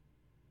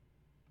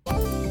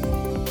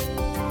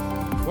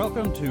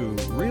Welcome to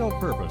Real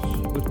Purpose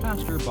with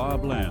Pastor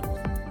Bob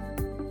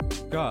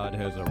Lantz. God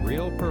has a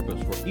real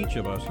purpose for each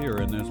of us here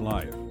in this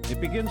life. It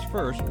begins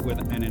first with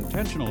an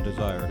intentional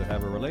desire to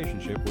have a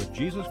relationship with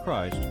Jesus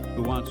Christ,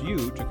 who wants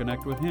you to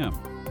connect with Him.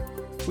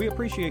 We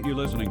appreciate you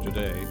listening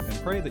today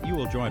and pray that you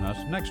will join us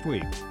next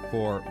week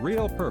for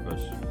Real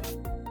Purpose.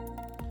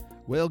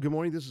 Well, good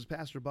morning. This is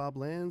Pastor Bob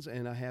Lantz,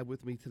 and I have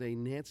with me today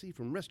Nancy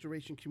from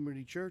Restoration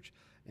Community Church,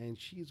 and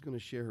she's going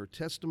to share her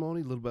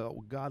testimony, a little bit about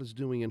what God is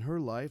doing in her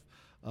life,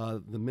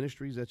 the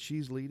ministries that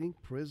she's leading,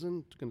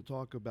 prison, going to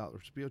talk about her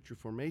spiritual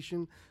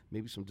formation,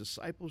 maybe some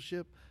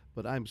discipleship,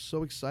 but I'm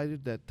so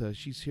excited that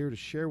she's here to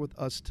share with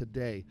us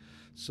today.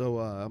 So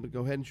I'm going to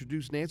go ahead and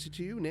introduce Nancy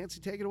to you. Nancy,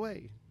 take it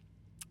away.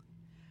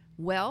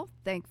 Well,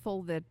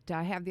 thankful that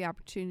I have the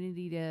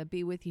opportunity to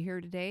be with you here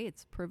today.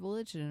 It's a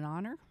privilege and an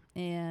honor.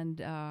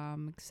 And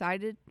I'm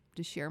excited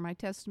to share my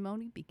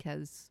testimony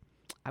because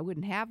I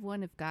wouldn't have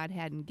one if God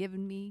hadn't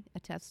given me a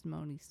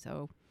testimony.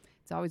 So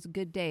it's always a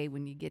good day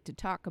when you get to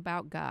talk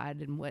about God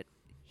and what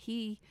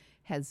He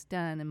has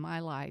done in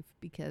my life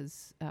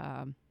because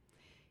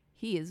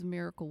He is a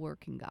miracle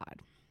working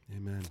God.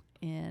 Amen.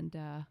 And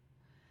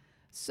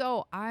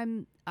so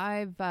I've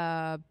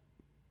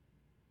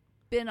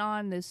been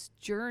on this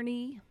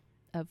journey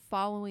of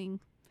following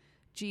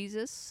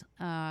Jesus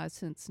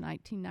since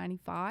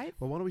 1995.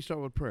 Well, why don't we start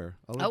with prayer?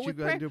 I'll let you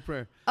go ahead and do a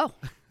prayer. Oh,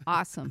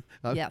 awesome.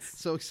 Yes.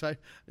 So excited.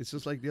 It's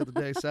just like the other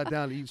day I sat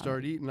down and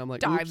started eating. I'm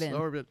like, Dive oops, in.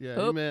 Lord, yeah,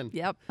 Oop, amen.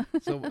 Yep.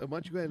 So why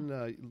don't you go ahead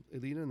and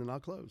lead in, and then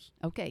I'll close.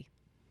 Okay.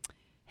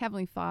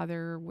 Heavenly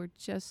Father, we're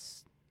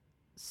just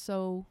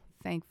so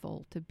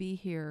thankful to be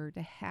here,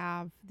 to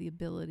have the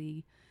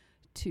ability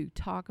to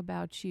talk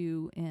about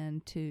you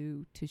and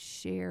to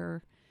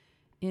share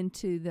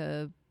into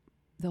the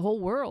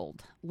whole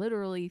world,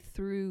 literally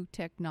through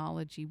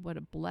technology. What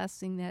a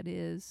blessing that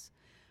is,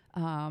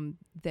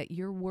 that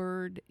your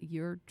word,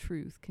 your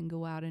truth can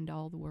go out into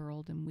all the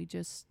world. And we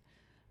just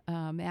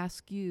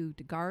ask you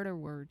to guard our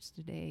words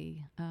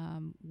today.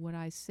 What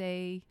I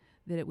say,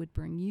 that it would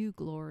bring you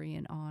glory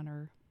and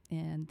honor,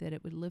 and that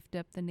it would lift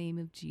up the name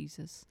of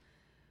Jesus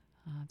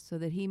so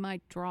that He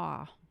might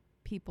draw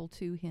people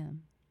to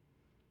Him.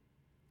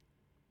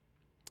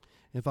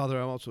 And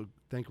Father, I'm also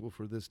thankful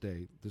for this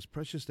day, this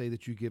precious day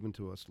that you've given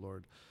to us,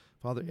 Lord.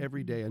 Father,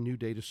 every day, a new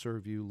day to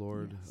serve you,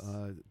 Lord,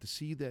 yes. To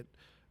see that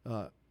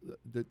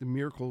the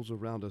miracles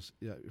around us,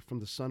 from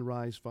the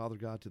sunrise, Father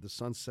God, to the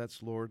sunsets,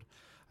 Lord.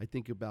 I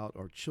think about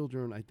our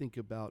children. I think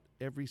about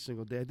every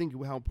single day. I think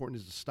how important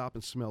it is to stop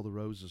and smell the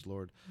roses,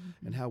 Lord,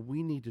 and how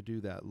we need to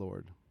do that,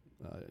 Lord.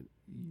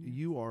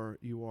 You are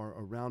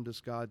around us,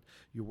 God.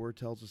 Your word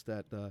tells us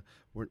that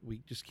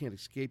we just can't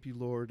escape you,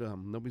 Lord.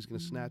 Nobody's going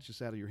to snatch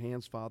us out of your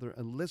hands, Father,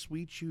 unless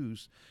we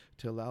choose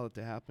to allow it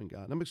to happen,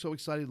 God. And I'm so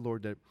excited,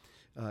 Lord, that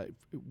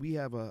we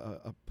have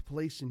a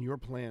place in your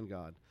plan,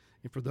 God.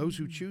 And for those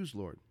who choose,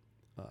 Lord,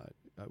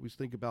 I always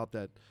think about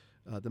that.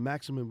 The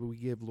maximum we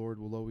give, Lord,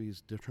 will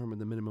always determine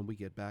the minimum we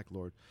get back,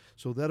 Lord.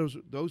 So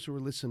that those who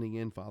are listening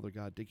in, Father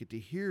God, they get to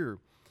hear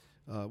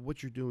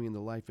what you're doing in the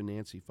life of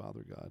Nancy,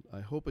 Father God. I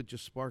hope it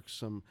just sparks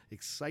some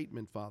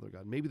excitement, Father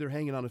God. Maybe they're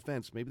hanging on a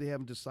fence. Maybe they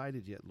haven't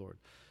decided yet, Lord.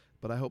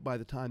 But I hope by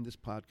the time this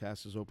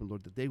podcast is open,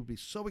 Lord, that they would be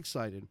so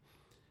excited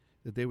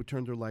that they would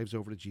turn their lives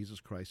over to Jesus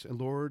Christ.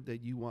 And, Lord,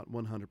 that you want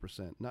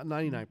 100%, not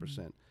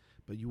 99%,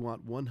 but you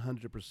want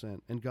 100%.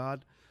 And,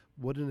 God,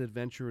 what an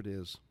adventure it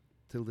is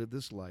to live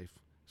this life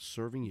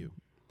serving you.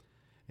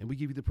 And we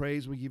give you the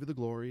praise and we give you the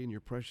glory in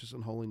your precious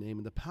and holy name,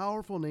 in the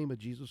powerful name of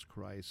Jesus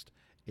Christ.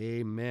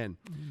 Amen.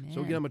 So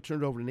again, I'm going to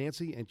turn it over to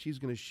Nancy, and she's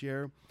going to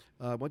share.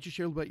 Why don't you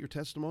share a little about your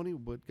testimony?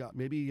 What got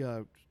maybe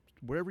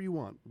whatever you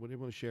want, whatever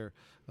you want to share.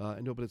 I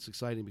know, but it's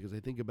exciting because I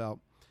think about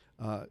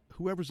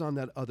whoever's on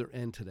that other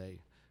end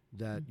today.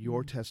 That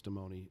your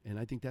testimony, and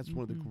I think that's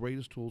one of the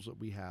greatest tools that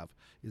we have,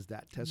 is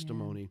that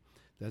testimony.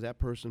 That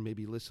person may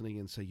be listening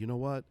and say, you know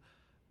what,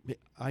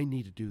 I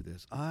need to do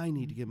this. I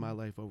need to give my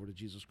life over to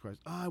Jesus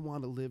Christ. I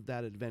want to live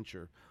that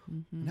adventure.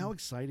 And how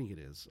exciting it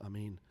is. I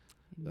mean.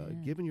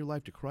 Giving your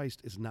life to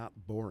Christ is not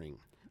boring.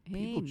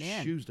 People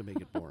choose to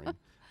make it boring,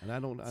 and I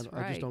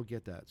just don't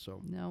get that.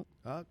 So no,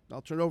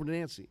 I'll turn it over to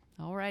Nancy.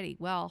 All righty.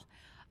 Well,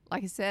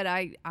 like I said,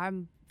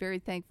 I'm very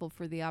thankful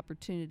for the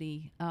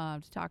opportunity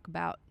to talk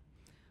about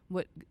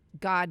what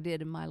God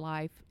did in my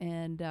life.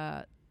 And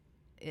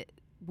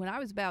when I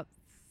was about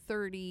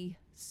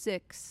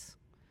 36,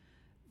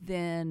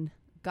 then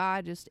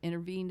God just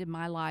intervened in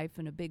my life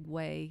in a big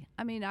way.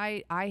 I mean,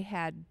 I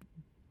had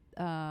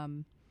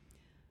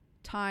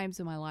times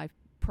in my life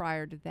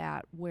prior to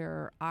that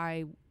where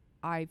I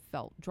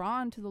felt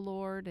drawn to the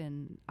Lord,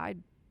 and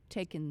I'd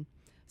taken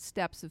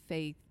steps of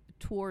faith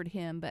toward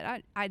Him,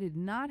 but I did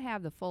not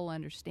have the full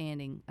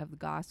understanding of the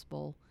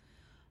gospel,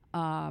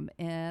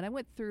 and I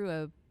went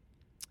through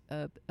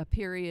a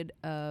period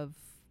of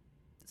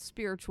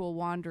spiritual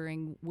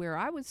wandering where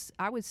I was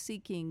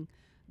seeking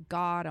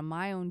God on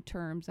my own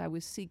terms. I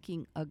was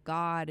seeking a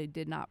God who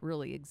did not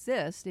really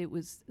exist. It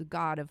was a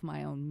God of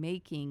my own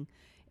making,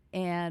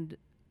 and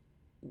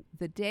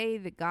the day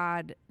that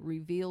God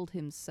revealed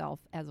himself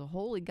as a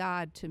holy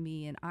God to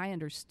me, and I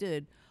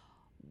understood,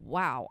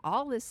 wow,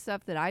 all this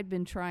stuff that I'd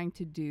been trying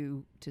to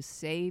do to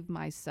save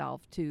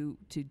myself, to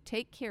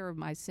take care of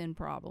my sin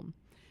problem,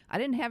 I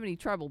didn't have any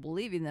trouble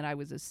believing that I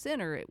was a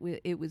sinner.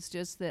 It was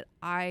just that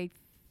I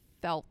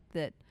felt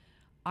that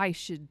I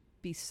should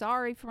be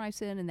sorry for my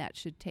sin, and that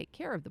should take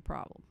care of the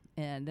problem.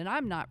 And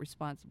I'm not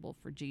responsible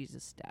for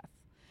Jesus' death.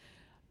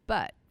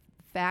 But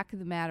the fact of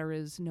the matter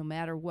is, no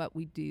matter what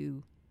we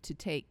do to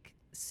take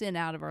sin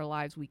out of our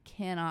lives, we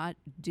cannot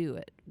do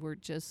it.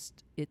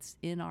 It's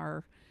in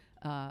our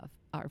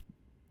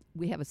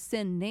we have a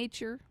sin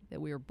nature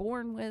that we are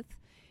born with,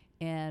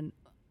 and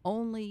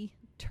only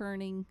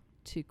turning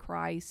to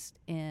Christ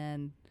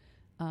and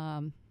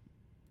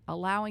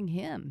allowing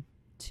him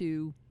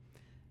to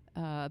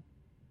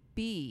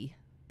be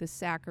the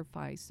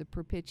sacrifice, the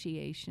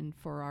propitiation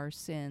for our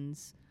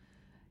sins,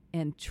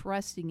 and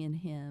trusting in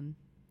him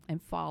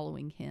and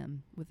following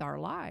him with our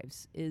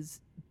lives,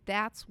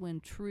 that's when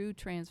true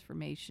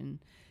transformation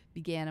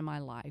began in my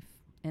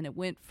life. And it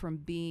went from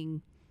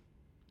being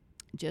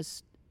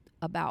just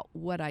about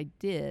what I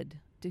did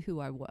to who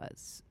I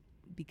was,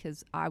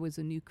 because I was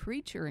a new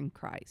creature in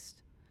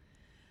Christ.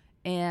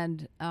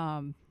 And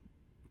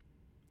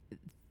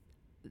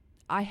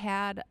I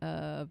had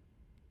a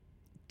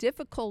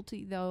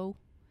difficulty, though,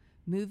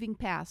 moving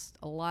past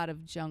a lot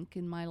of junk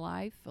in my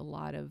life, a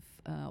lot of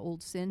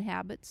old sin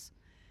habits.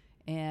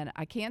 And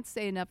I can't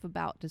say enough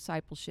about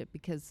discipleship,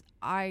 because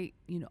I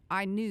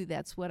knew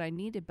that's what I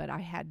needed, but I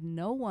had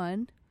no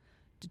one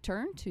to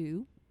turn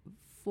to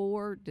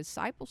for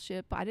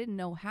discipleship. I didn't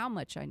know how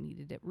much I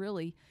needed it,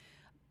 really.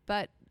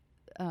 But,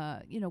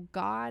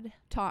 God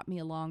taught me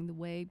along the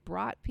way,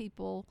 brought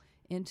people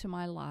into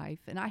my life,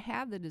 and I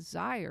had the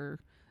desire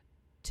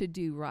to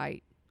do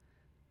right.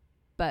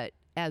 But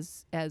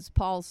as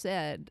Paul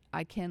said,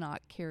 I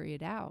cannot carry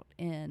it out.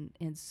 And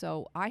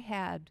so I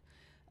had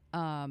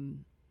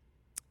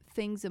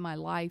things in my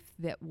life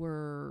that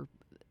were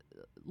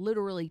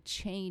literally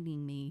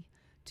chaining me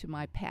to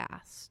my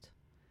past.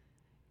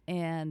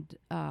 And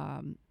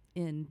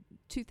in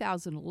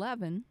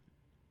 2011,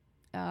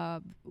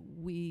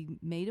 we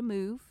made a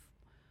move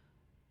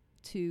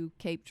to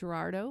Cape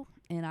Girardeau,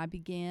 and I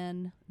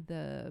began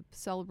the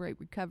Celebrate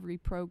Recovery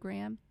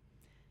program.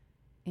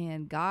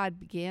 And God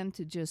began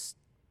to just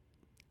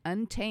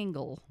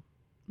untangle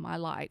my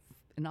life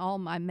and all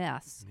my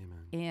mess.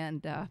 Amen.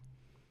 And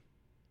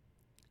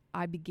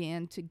I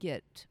began to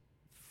get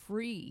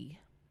free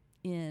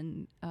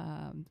in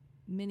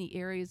many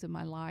areas of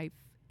my life,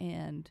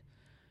 and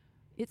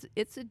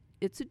it's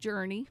a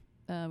journey.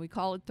 We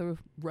call it the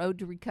road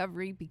to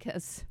recovery,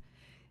 because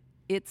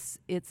it's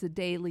a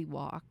daily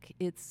walk.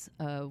 It's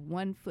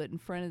one foot in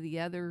front of the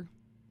other.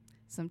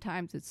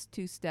 Sometimes it's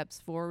 2 steps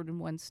forward and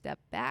 1 step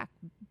back,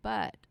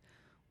 but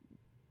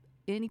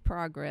any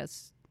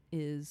progress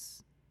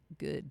is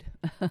good.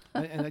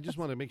 And I just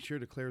want to make sure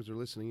the Claires are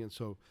listening. And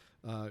so,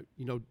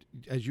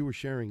 as you were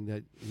sharing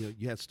that,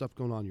 you had stuff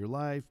going on in your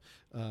life,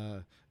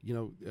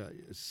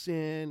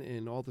 sin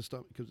and all this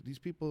stuff, because these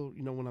people,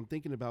 when I'm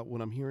thinking about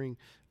what I'm hearing,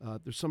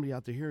 there's somebody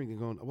out there hearing and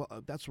going,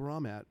 well, that's where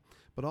I'm at.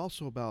 But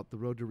also about the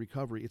road to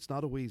recovery. It's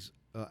not always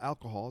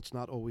alcohol. It's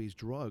not always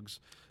drugs.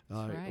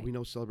 Right. We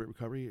know Celebrate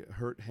Recovery,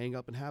 hurt, hang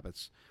up, and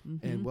habits.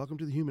 Mm-hmm. And welcome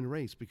to the human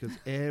race, because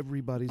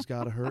everybody's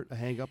got a hurt, a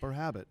hang up, or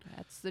habit.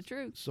 That's the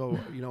truth. So,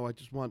 I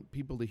just want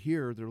people to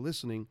hear, they're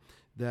listening,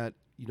 that,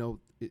 because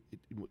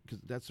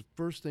that's the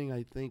first thing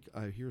I think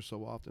I hear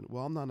so often.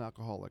 Well, I'm not an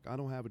alcoholic. I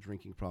don't have a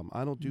drinking problem.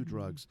 I don't do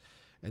drugs.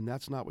 And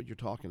that's not what you're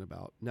talking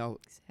about. Now,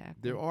 Exactly.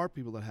 there are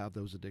people that have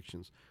those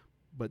addictions,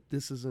 but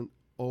this isn't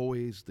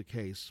always the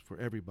case for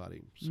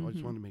everybody. So I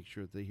just want to make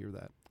sure that they hear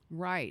that.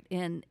 Right.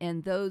 And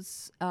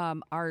those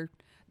are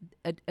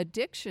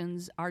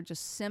addictions are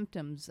just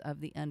symptoms of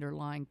the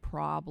underlying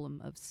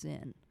problem of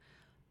sin.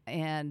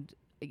 And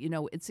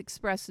it's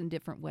expressed in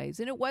different ways.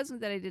 And it wasn't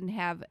that I didn't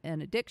have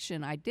an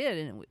addiction. I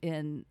did,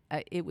 and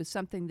it was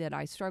something that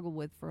I struggled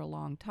with for a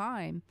long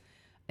time,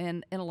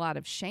 and a lot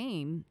of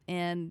shame.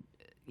 And,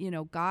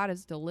 God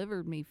has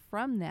delivered me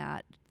from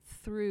that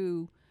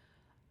through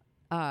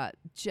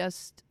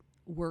just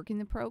working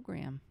the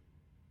program,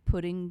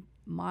 putting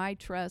my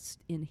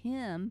trust in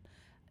him,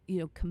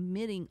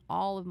 committing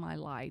all of my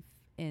life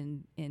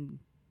and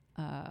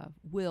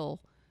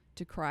will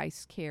to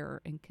Christ's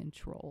care and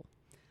control.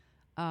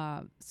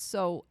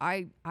 So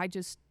I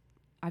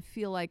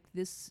feel like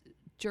this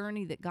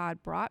journey that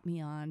God brought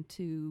me on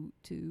to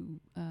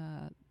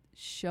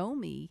show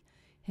me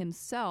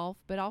himself,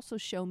 but also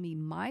show me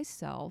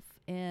myself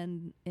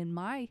and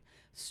my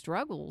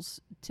struggles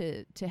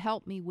to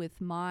help me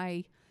with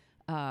my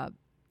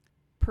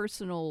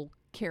personal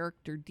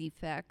character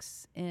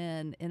defects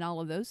and all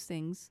of those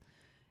things.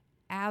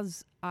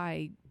 As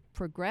I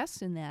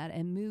progressed in that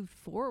and moved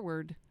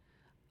forward,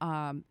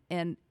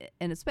 and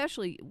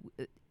especially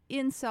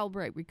in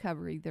Celebrate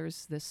Recovery,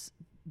 there's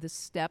the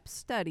step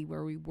study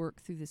where we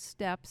work through the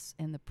steps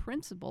and the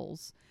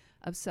principles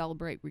of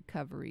Celebrate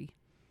Recovery.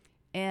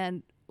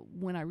 And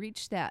when I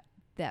reached that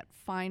that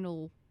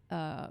final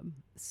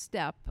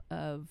step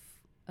of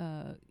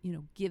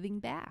giving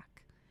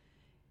back.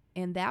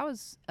 And that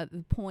was at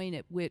the point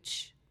at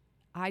which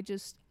I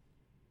just,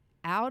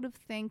 out of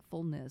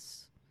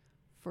thankfulness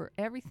for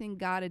everything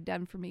God had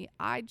done for me,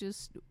 I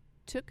just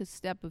took a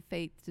step of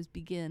faith to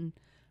begin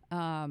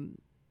and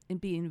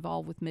be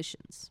involved with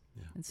missions.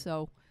 Yeah. And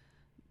so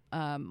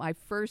my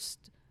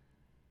first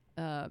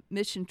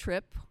mission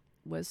trip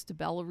was to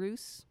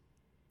Belarus,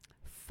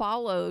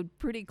 followed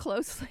pretty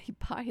closely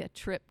by a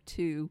trip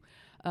to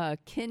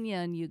Kenya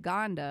and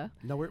Uganda.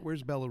 Now,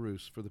 where's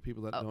Belarus for the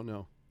people that don't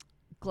know?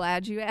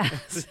 Glad you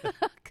asked,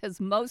 because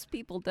most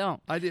people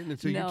don't. I didn't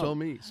until you No. told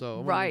me, so I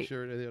want to Right. make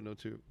sure they don't know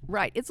too.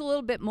 Right. It's a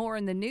little bit more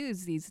in the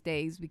news these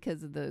days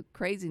because of the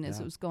craziness Yeah.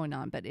 that was going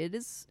on. But it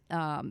is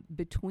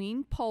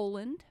between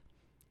Poland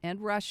and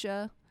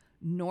Russia,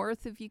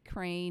 north of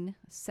Ukraine,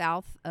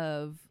 south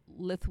of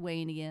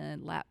Lithuania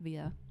and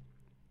Latvia.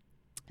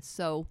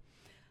 So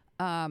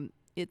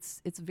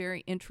it's a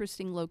very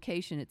interesting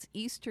location. It's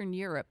Eastern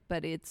Europe,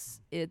 but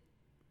it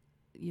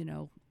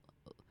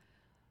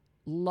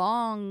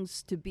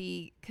longs to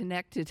be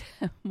connected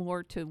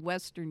more to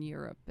Western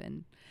Europe.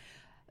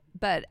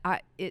 But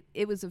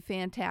it was a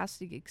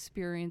fantastic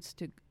experience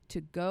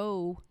to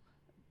go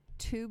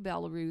to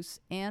Belarus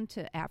and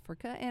to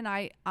Africa, and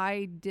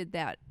I did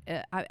that.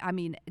 I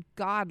mean,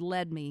 God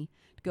led me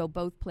to go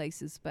both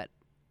places, but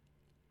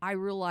I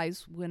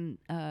realized when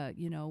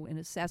in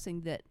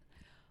assessing that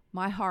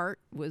my heart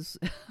was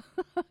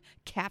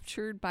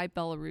captured by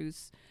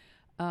Belarus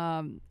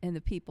and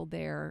the people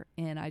there,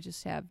 and I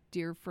just have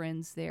dear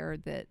friends there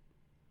that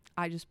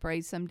I just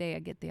pray someday I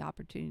get the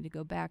opportunity to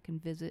go back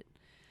and visit.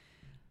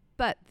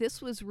 But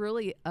this was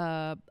really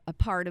a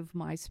part of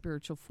my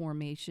spiritual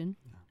formation,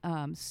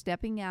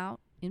 stepping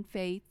out in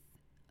faith,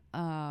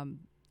 and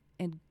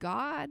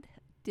God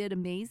did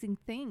amazing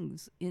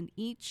things in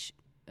each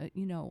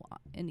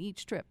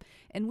trip.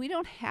 And we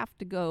don't have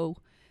to go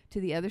to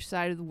the other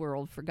side of the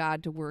world for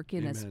God to work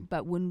in us. Amen.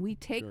 But when we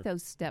take Sure.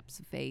 those steps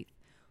of faith,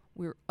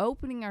 we're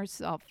opening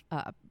ourselves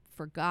up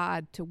for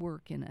God to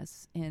work in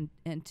us and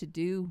to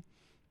do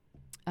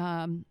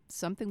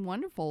something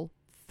wonderful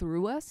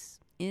through us,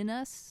 in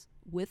us,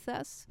 with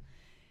us.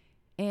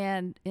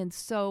 And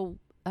so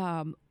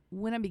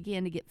when I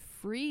began to get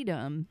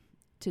freedom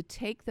to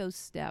take those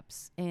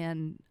steps,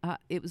 and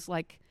it was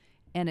like,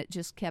 and it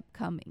just kept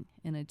coming,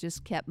 and it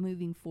just kept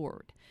moving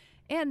forward.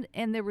 And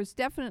there was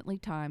definitely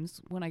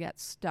times when I got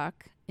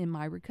stuck in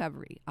my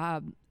recovery.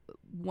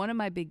 One of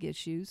my big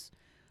issues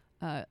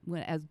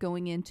as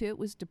going into it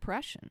was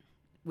depression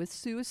with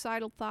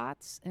suicidal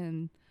thoughts.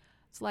 And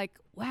it's like,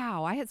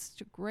 wow, I had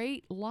such a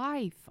great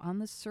life on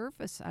the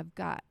surface. I've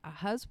got a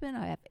husband,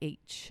 I have 8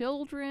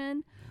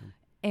 children,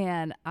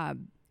 and,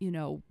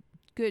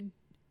 good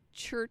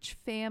church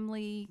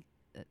family,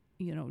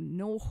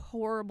 no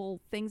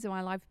horrible things in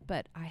my life,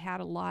 but I had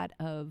a lot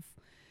of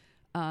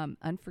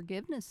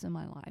unforgiveness in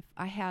my life.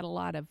 I had a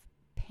lot of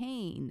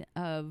pain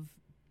of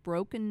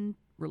broken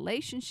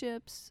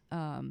relationships,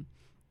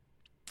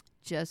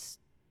 just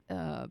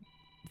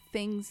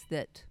things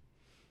that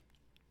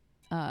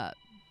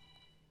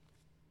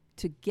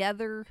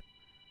together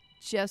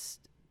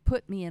just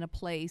put me in a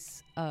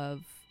place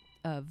of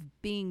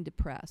being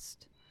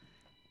depressed.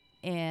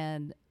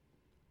 And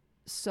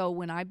so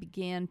when I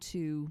began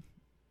to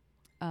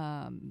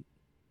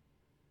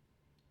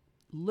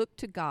look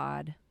to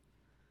God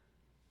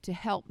to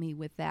help me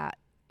with that,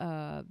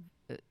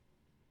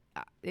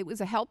 it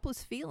was a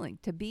helpless feeling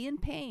to be in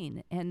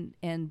pain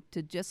and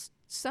to just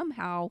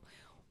somehow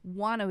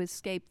want to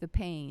escape the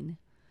pain.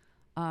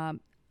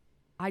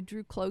 I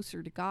drew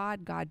closer to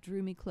God. God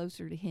drew me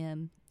closer to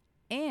Him,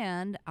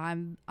 and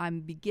I'm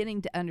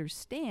beginning to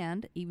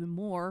understand even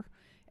more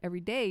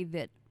every day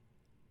that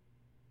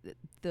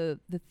the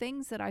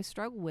things that I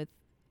struggle with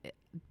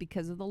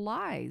because of the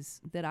lies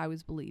that I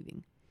was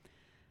believing.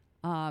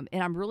 And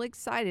I'm really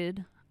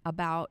excited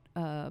about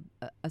a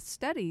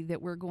study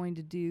that we're going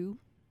to do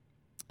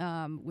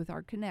with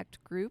our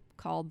Connect group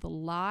called The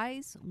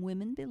Lies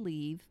Women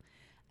Believe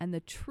and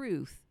the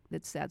Truth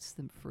That Sets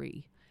Them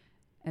Free.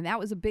 And that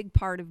was a big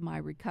part of my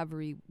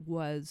recovery,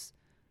 was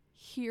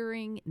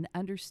hearing and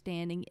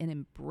understanding and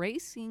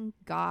embracing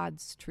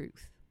God's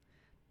truth.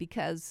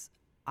 Because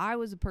I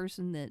was a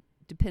person that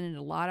depended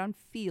a lot on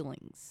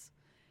feelings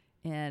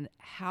and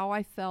how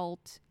I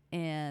felt,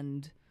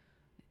 and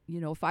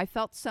if I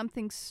felt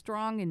something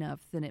strong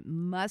enough, then it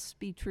must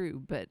be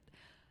true. But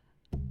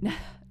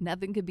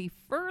nothing could be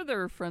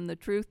further from the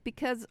truth,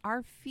 because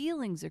our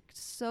feelings are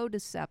so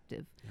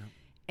deceptive. Yeah.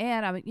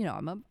 And I'm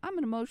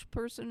an emotional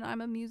person.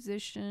 I'm a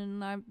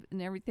musician.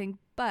 And everything.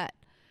 But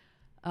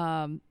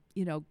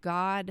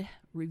God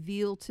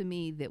revealed to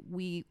me that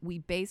we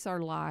base our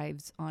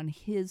lives on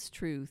His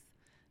truth,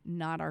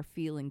 not our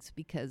feelings,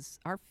 because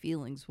our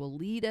feelings will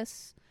lead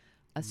us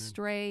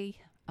astray.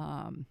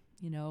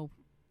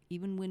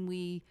 Even when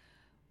we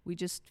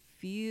just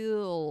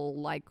feel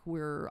like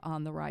we're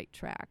on the right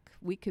track,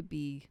 we could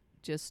be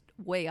just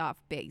way off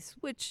base,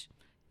 which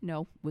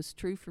was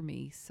true for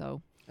me.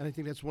 So And I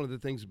think that's one of the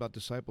things about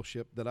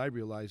discipleship that I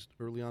realized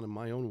early on in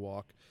my own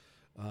walk,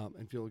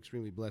 and feel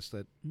extremely blessed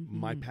that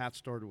my path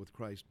started with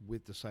Christ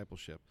with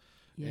discipleship.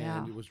 Yeah.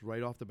 And it was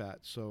right off the bat.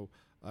 So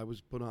I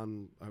was put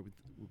on, I would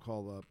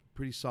call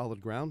pretty solid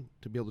ground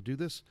to be able to do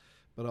this.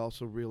 But I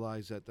also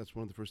realized that that's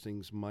one of the first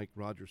things Mike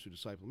Rogers, who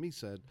discipled me,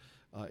 said.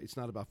 It's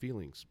not about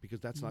feelings,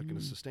 because that's not going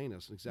to sustain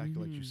us. Exactly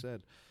like you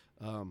said.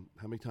 How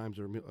many times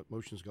our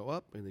emotions go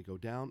up and they go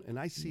down? And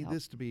I see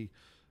this to be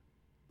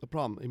the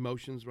problem.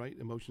 Emotions, right?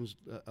 Emotions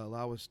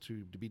allow us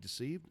to be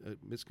deceived,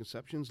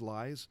 misconceptions,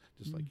 lies,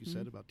 just like you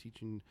said about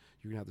teaching.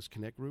 You're going to have this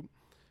connect group.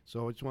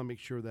 So I just want to make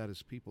sure that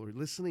as people are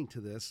listening to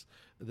this,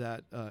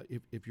 that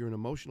if you're an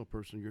emotional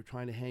person, you're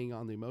trying to hang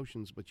on the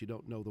emotions, but you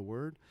don't know the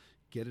word,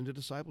 get into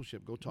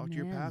discipleship. Go talk to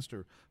your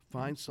pastor.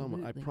 Find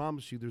someone. I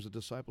promise you there's a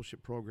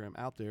discipleship program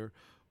out there,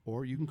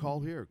 or you can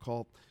call here.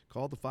 Call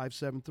the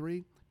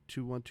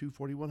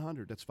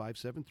 573-212-4100. That's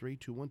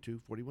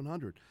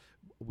 573-212-4100.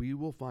 We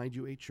will find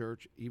you a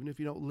church, even if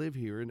you don't live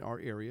here in our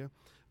area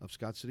of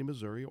Scott City,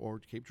 Missouri, or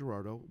Cape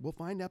Girardeau. We'll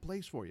find that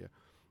place for you.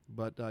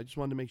 But I just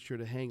wanted to make sure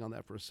to hang on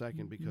that for a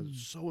second, because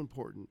it's so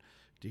important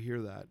to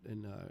hear that,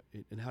 and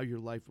how your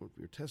life went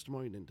from your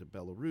testimony into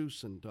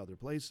Belarus and to other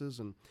places.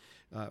 And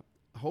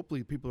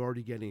hopefully people are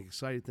already getting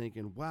excited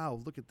thinking,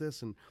 wow, look at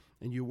this, and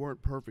you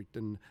weren't perfect.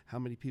 And how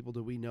many people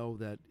do we know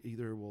that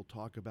either will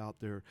talk about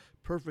their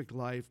perfect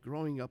life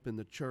growing up in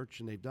the church,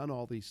 and they've done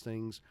all these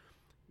things,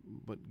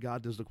 but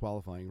God does the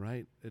qualifying,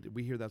 right?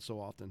 We hear that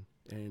so often.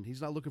 And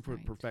he's not looking for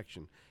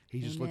perfection.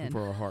 He's just looking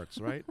for our hearts,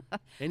 right?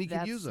 And he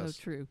can use us. That's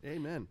so true.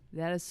 Amen.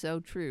 That is so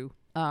true.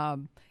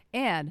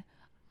 And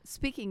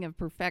speaking of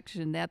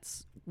perfection,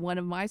 that's one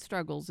of my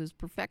struggles, is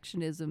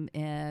perfectionism,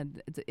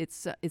 and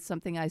it's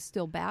something I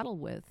still battle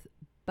with.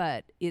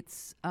 But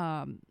it's,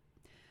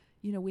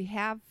 we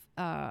have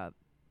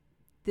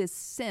this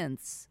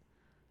sense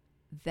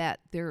that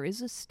there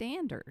is a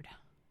standard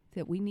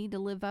that we need to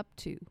live up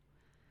to.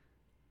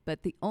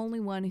 But the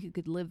only one who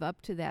could live up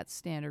to that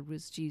standard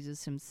was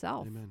Jesus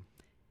himself. Amen.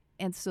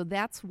 And so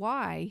that's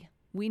why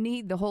we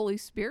need the Holy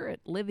Spirit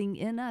living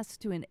in us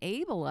to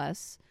enable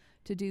us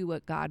to do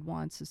what God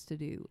wants us to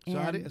do. So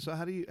how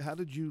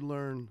did you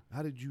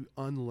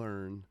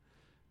unlearn,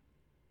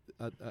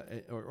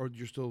 or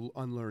you're still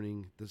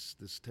unlearning this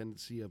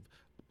tendency of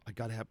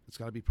it's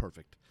got to be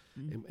perfect,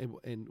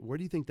 and where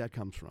do you think that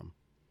comes from?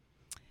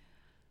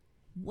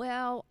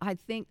 Well, I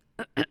think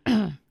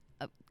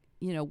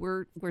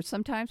we're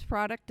sometimes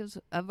product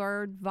of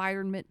our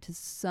environment to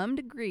some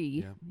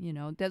degree.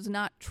 Yeah. Does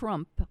not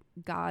trump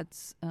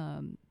God's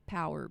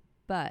power,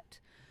 but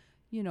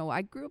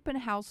I grew up in a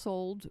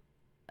household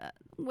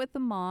with a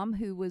mom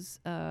who was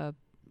the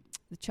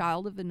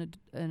child of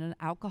an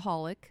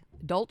alcoholic,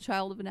 adult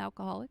child of an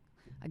alcoholic,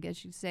 I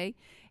guess you'd say,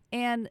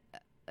 and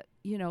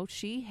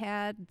she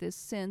had this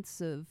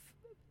sense of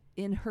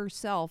in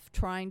herself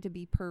trying to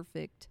be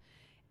perfect,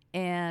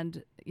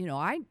 and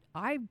I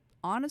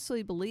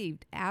honestly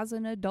believed as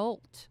an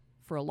adult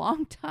for a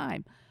long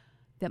time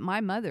that my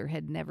mother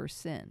had never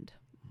sinned.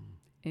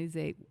 And you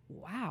say,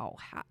 wow.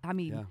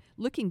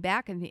 Looking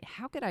back, I think,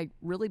 how could I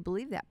really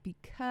believe that?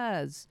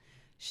 Because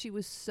she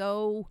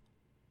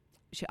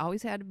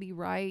always had to be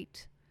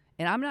right.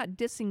 And I'm not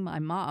dissing my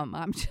mom.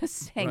 I'm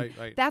just saying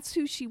that's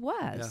who she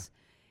was.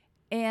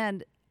 Yeah.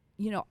 And,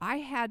 I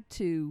had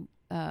to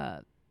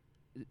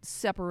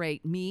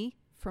separate me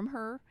from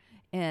her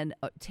and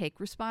take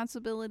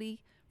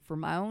responsibility for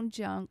my own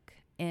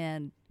junk.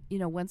 And,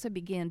 once I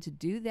began to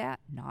do that,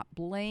 not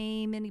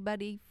blame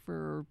anybody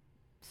for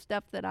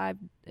stuff that I've,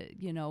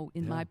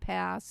 in my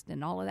past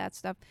and all of that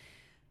stuff,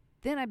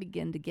 then I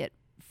began to get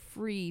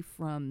free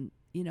from,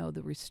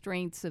 the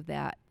restraints of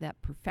that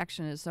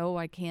perfectionist. Oh,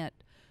 I can't,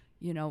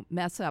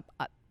 mess up.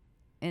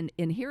 And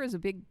here is a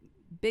big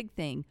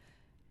thing.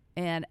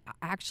 And I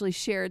actually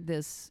shared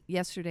this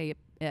yesterday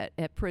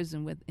at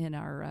prison in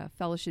our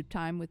fellowship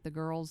time with the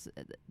girls,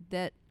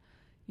 that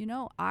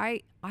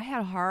I had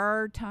a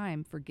hard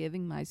time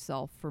forgiving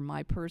myself for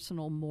my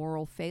personal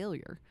moral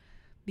failure,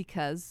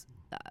 because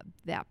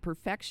that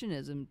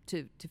perfectionism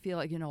to feel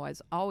like, I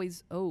was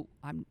always,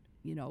 I'm,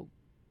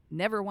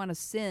 never want to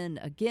sin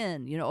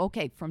again.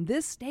 Okay, from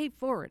this day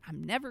forward,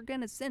 I'm never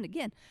going to sin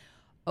again.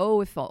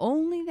 Oh, if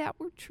only that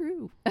were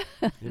true,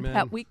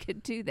 that we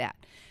could do that.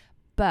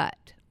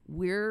 But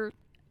we're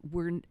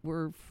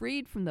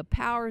freed from the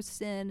power of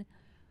sin,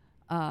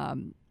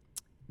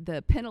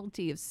 the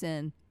penalty of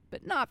sin,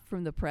 but not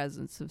from the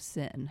presence of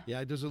sin.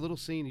 Yeah, there's a little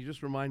scene. You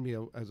just remind me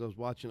of, as I was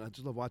watching. I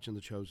just love watching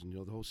The Chosen.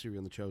 The whole series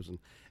on The Chosen.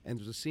 And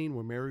there's a scene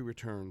where Mary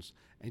returns,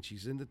 and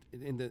she's in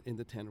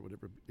the tent or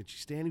whatever, and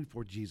she's standing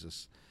before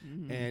Jesus,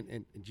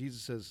 and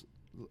Jesus says,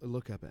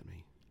 "Look up at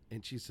me,"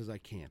 and she says, "I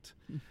can't,"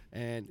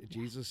 and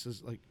Jesus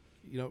says,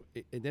 and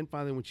then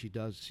finally when she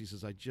does, she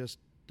says, "I just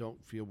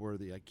don't feel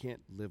worthy. I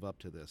can't live up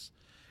to this,"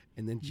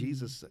 and then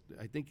Jesus,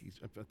 I think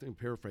I'm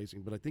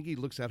paraphrasing, but I think he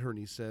looks at her and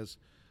he says,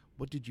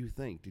 "What did you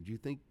think? Did you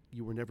think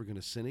you were never going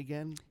to sin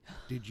again?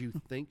 Did you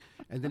think?"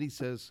 And then he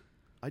says,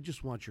 "I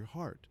just want your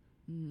heart.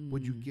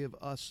 Would you give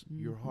us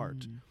your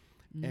heart?"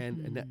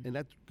 And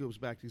that goes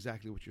back to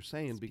exactly what you're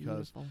saying, It's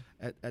because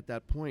beautiful. at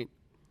that point,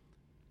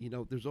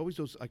 there's always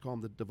those, I call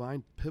them the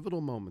divine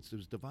pivotal moments.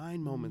 There's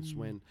divine moments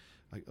when,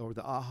 or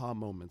the aha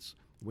moments,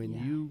 when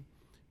Yeah.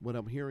 what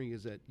I'm hearing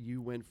is that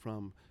you went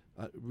from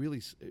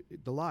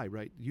the lie,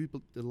 right?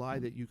 The lie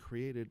that you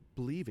created,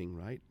 believing,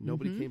 right?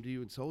 Nobody came to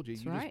you and told you.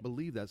 That's You right. just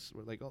believe that's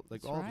like all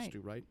That's of us right.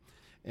 do, right?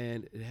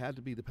 And it had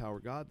to be the power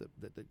of God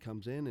that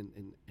comes in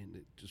and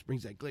it just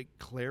brings that great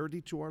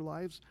clarity to our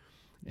lives.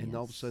 And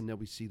all of a Yes. sudden, now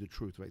we see the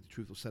truth, right? The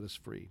truth will set us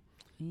free.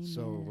 Amen.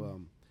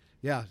 So,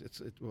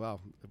 wow,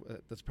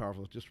 that's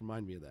powerful. Just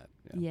remind me of that.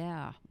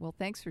 Yeah. Well,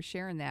 thanks for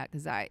sharing that,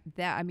 because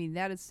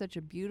that is such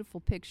a beautiful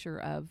picture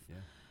of,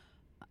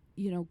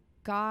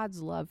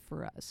 God's love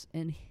for us,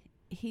 and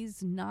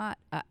He's not.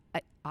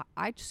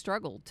 I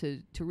struggle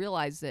to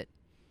realize that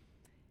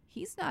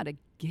He's not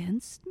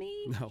against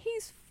me. No.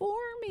 He's for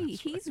me.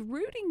 That's right. He's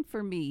rooting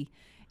for me.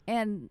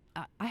 And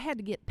I had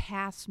to get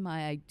past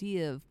my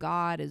idea of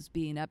God as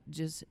being up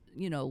just,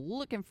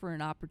 looking for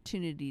an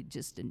opportunity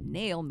just to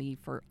nail me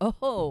for,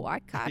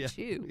 I caught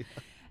you. Yeah.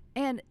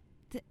 And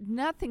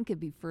nothing could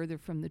be further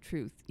from the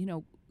truth.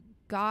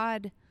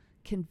 God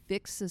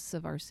convicts us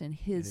of our sin.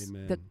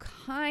 Amen. The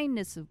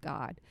kindness of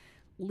God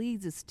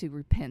leads us to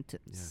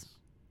repentance. Yes.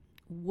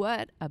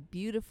 What a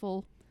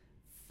beautiful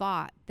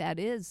thought that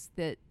is,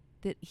 that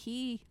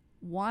He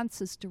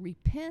wants us to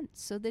repent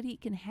so that He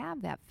can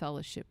have that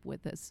fellowship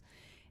with us.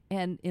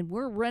 And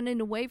we're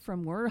running away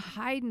from, we're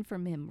hiding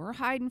from Him, we're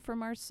hiding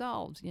from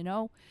ourselves,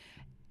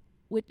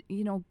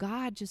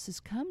 God just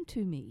says, come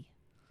to me.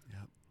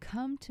 Yep.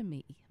 Come to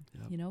me.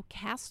 Yep.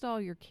 Cast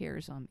all your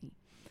cares on me.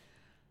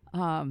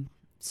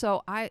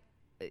 So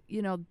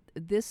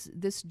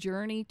this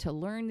journey to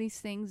learn these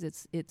things,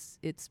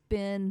 it's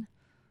been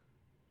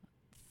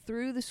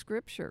through the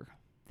Scripture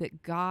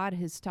that God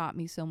has taught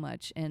me so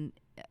much. And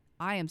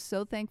I am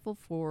so thankful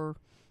for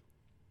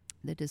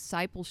the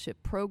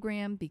discipleship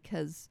program,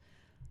 because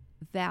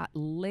that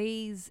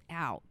lays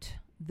out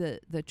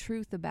the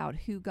truth about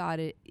who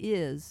God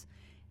is,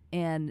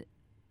 and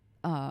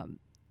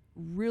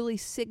really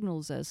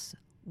signals us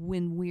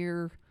when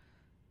we're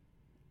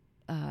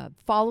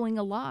following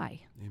a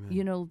lie.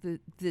 Amen.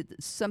 The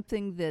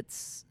something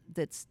that's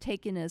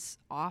taken us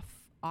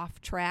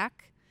off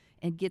track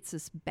and gets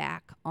us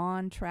back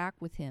on track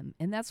with Him.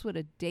 And that's what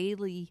a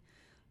daily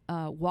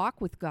walk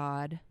with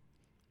God,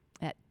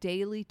 at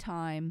daily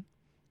time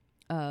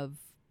of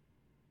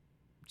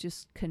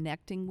just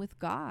connecting with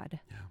God,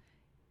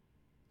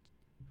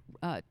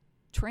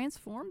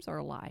 transforms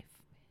our life.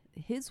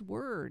 His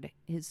word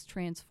is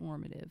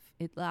transformative.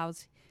 It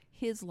allows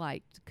His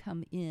light to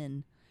come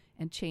in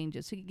and change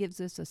us. He gives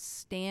us a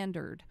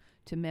standard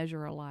to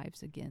measure our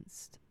lives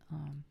against.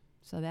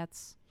 So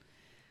that's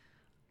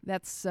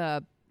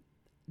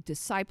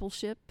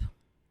discipleship,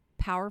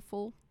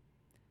 powerful.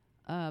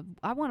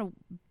 I want to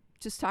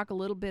just talk a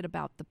little bit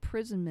about the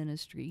prison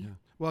ministry. Yeah.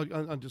 Well,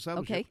 on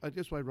discipleship, Okay.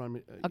 just want to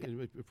remind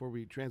Okay. before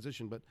we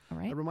transition, but All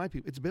right. I remind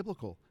people, it's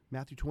biblical.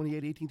 Matthew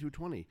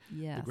 28:18-20,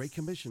 Yes. the Great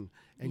Commission.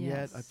 And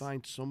yet I Yes.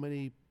 find so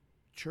many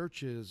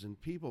churches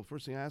and people,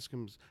 first thing I ask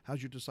them is,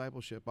 how's your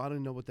discipleship? I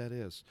don't know what that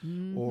is.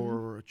 Mhm.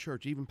 Or a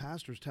church, even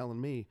pastors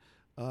telling me,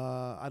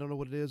 I don't know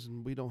what it is,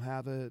 and we don't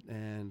have it,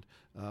 and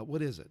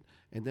what is it?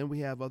 And then we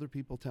have other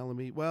people telling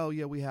me, well,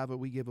 yeah, we have it.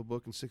 We give a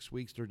book in 6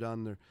 weeks, they're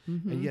done.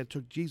 And yet it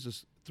took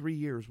Jesus 3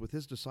 years with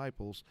His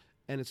disciples,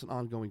 and it's an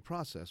ongoing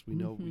process. We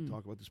know we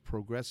talk about this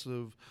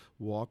progressive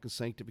walk of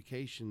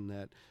sanctification,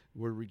 that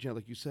we're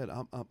like you said,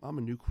 I'm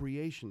a new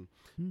creation.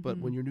 But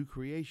when you're new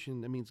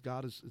creation, that means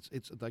God is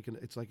it's like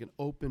an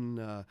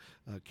open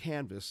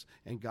canvas,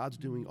 and God's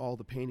doing all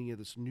the painting of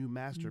this new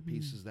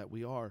masterpieces that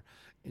we are,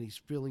 and He's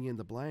filling in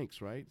the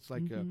blanks. Right? It's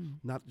like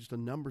not just a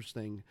numbers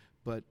thing,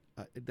 but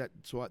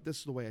this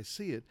is the way I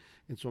see it.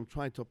 And so I'm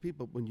trying to tell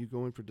people, when you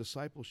go in for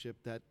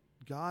discipleship, that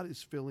God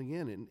is filling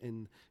in,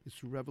 and it's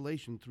through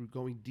revelation, through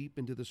going deep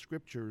into the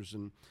Scriptures,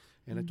 and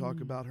I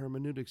talk about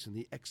hermeneutics and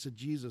the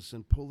exegesis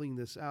and pulling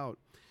this out.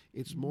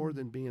 It's more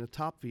than being a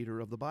top feeder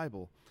of the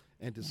Bible,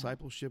 and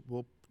discipleship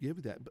will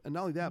give that. And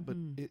not only that, but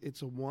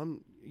it's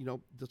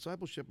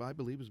discipleship, I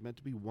believe, is meant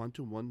to be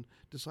one-to-one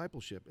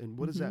discipleship. And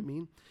what does that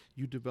mean?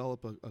 You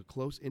develop a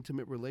close,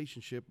 intimate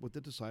relationship with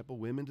the disciple.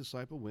 Women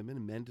disciple women,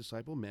 and men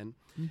disciple men.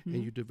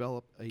 And you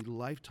develop a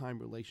lifetime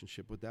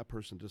relationship with that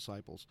person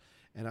disciples.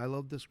 And I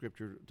love the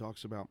Scripture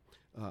talks about,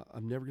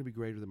 I'm never going to be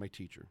greater than my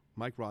teacher.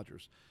 Mike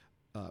Rogers,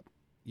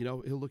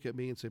 he'll look at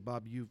me and say,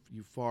 Bob, you've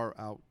far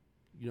out,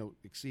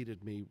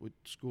 exceeded me with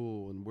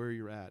school and where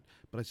you're at.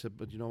 But I said,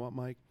 but you know what,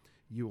 Mike?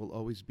 You will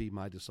always be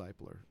my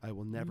discipler. I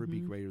will never be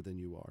greater than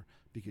you are,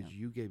 because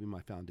you gave me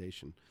my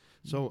foundation.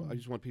 So I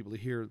just want people to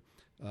hear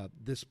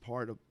this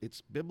part of,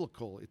 it's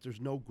biblical.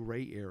 There's no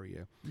gray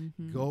area.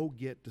 Go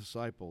get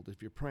discipled.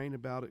 If you're praying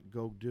about it,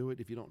 go do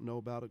it. If you don't know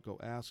about it, go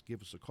ask. Give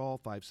us a call,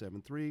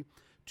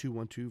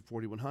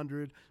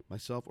 573-212-4100.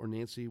 Myself or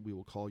Nancy, we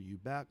will call you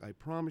back. I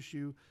promise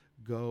you,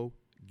 go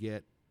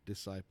get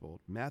discipled.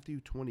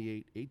 Matthew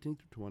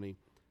 28:18-20.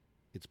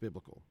 It's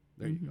biblical.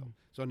 There you go.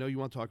 So I know you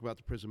want to talk about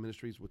the prison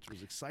ministries, which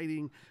was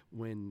exciting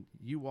when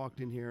you walked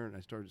in here and I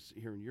started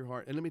hearing your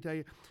heart. And let me tell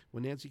you,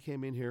 when Nancy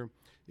came in here,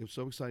 it was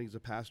so exciting as a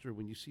pastor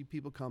when you see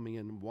people coming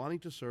in, wanting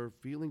to serve,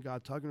 feeling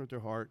God tugging at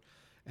their heart,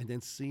 and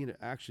then seeing it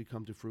actually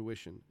come to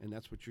fruition. And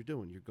that's what you're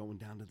doing. You're going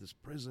down to this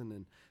prison.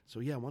 And so,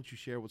 yeah, why don't you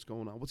share what's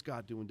going on? What's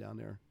God doing down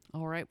there?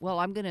 All right. Well,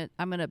 I'm gonna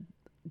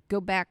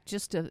go back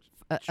just a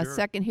Sure.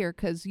 second here,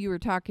 because you were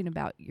talking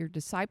about your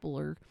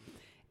discipler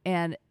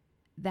and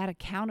that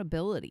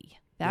accountability.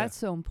 That's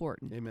so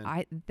important.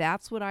 Amen.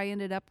 That's what I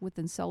ended up with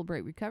in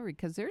Celebrate Recovery,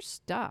 because there's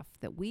stuff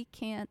that we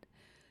can't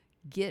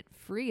get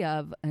free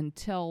of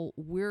until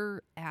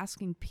we're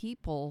asking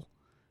people,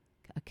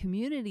 a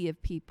community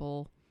of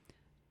people,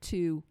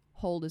 to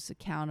hold us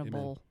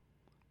accountable.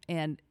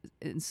 And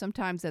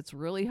sometimes that's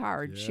really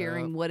hard,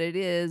 sharing what it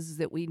is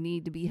that we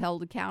need to be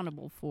held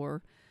accountable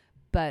for,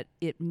 but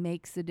it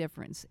makes a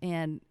difference.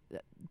 And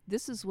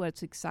this is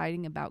what's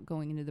exciting about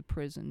going into the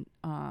prison.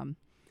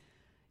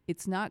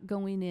 It's not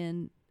going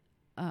in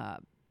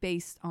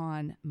based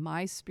on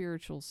my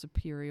spiritual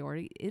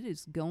superiority. It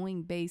is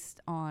going based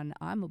on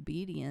I'm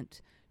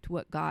obedient to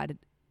what God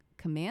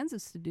commands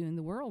us to do in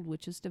the world,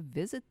 which is to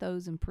visit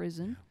those in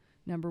prison.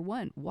 Number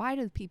one, why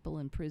do people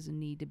in prison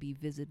need to be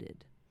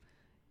visited?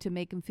 To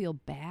make them feel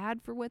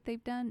bad for what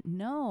they've done?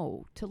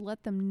 No, to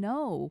let them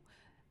know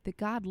that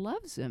God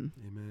loves them.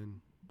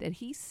 Amen. That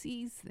he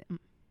sees them.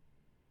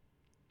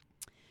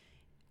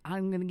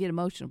 I'm going to get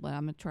emotional, but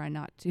I'm going to try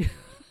not to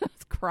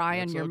cry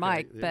on your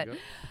mic.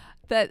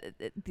 But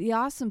the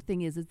awesome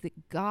thing is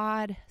that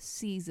God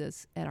sees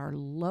us at our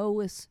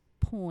lowest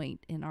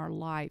point in our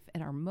life,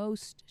 at our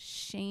most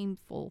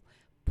shameful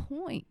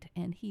point,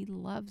 and he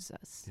loves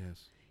us.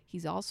 Yes.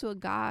 He's also a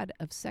God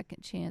of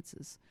second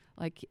chances.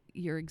 Like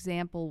your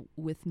example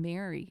with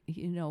Mary,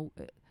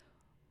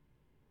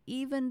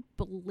 even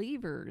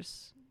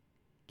believers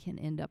can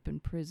end up in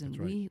prison.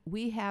 That's right.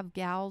 We have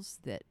gals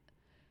that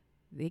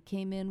they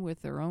came in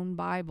with their own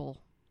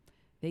Bible.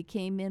 They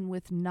came in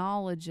with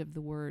knowledge of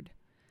the Word.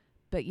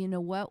 But you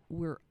know what?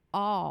 We're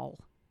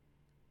all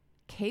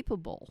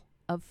capable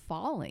of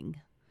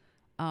falling.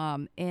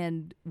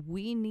 And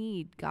we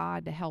need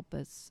God to help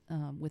us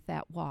with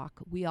that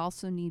walk. We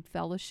also need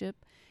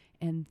fellowship,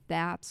 and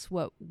that's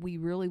what we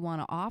really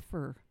want to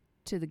offer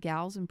to the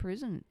gals in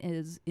prison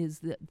is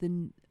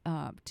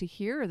to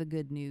hear the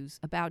good news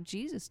about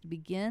Jesus, to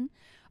begin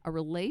a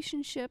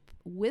relationship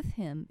with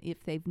him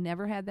if they've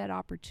never had that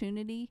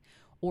opportunity,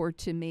 or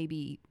to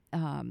maybe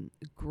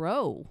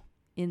grow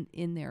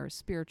in their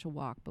spiritual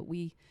walk. But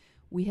we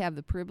have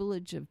the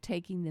privilege of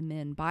taking them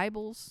in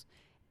Bibles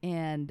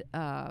and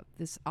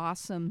this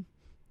awesome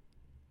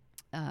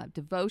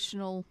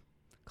devotional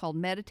called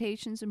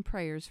Meditations and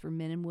Prayers for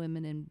Men and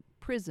Women in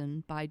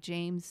Prison by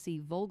James C.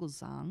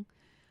 Vogelsang.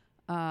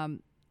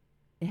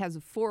 It has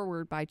a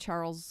foreword by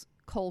Charles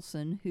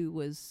Colson, who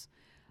was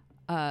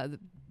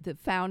the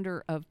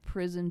founder of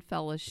Prison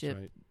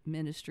Fellowship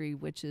Ministry,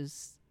 which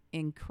is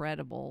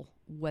incredible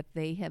what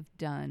they have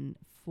done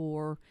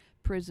for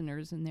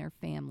prisoners and their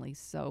families.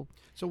 So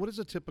what does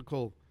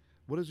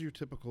your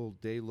typical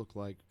day look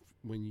like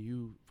when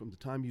you, from the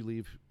time you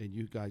leave and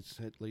you guys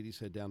ladies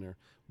head down there?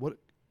 What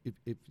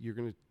if you're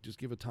going to just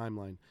give a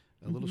timeline,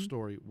 a little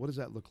story, what does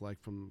that look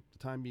like from the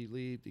time you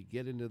leave to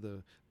get into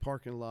the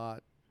parking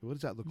lot? What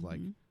does that look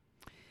like?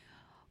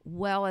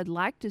 Well, I'd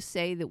like to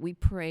say that we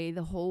pray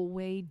the whole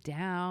way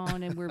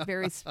down and we're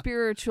very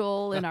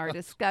spiritual in our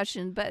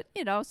discussion, but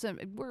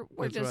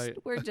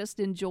we're just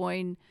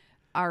enjoying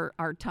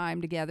our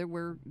time together.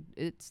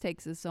 It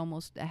takes us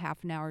almost a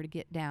half an hour to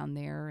get down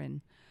there,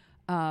 and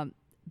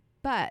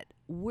but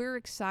we're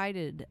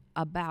excited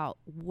about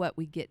what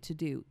we get to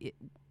do.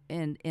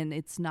 And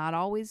it's not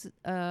always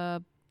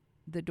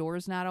the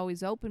door's not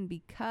always open,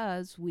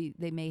 because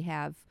they may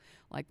have,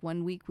 like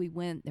one week we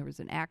went, there was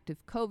an active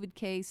COVID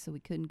case, so we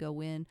couldn't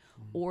go in,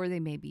 or they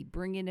may be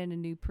bringing in a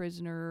new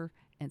prisoner,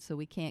 and so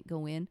we can't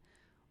go in.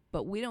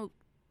 But we don't,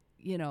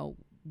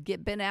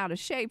 get bent out of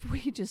shape.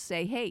 We just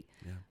say, hey,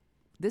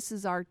 this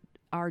is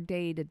our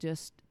day to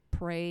just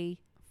pray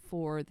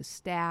for the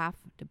staff,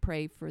 to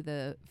pray for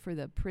the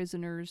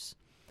prisoners,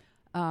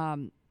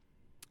 and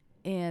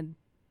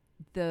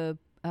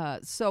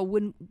so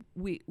when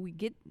we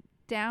get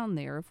down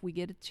there, if we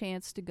get a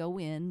chance to go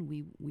in,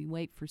 we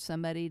wait for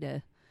somebody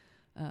to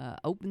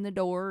open the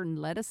door and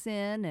let us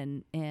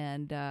in,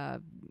 and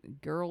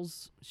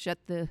girls shut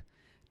the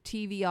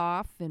TV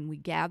off, and we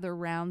gather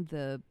around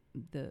the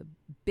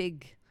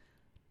big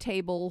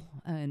table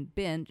and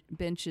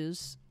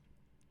benches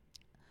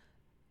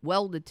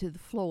welded to the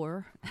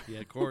floor. Yeah,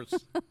 of course.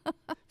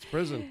 It's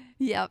prison.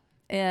 Yep.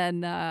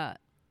 And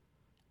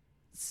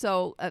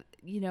so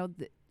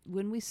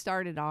when we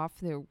started off,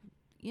 there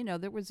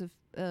was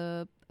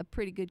a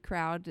pretty good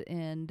crowd,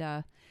 and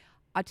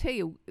I'll tell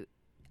you,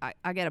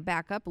 I got to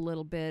back up a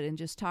little bit and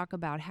just talk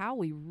about how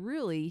we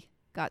really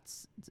got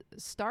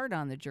started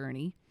on the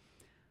journey.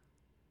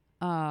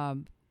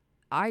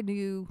 I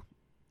knew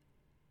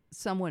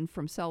someone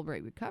from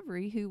Celebrate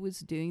Recovery who was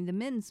doing the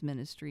men's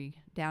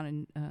ministry down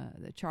in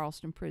the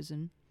Charleston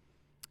prison,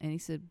 And he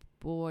said,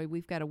 boy,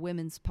 we've got a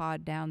women's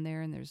pod down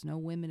there, and there's no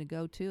women to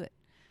go to it.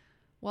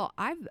 Well,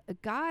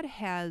 God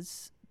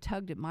has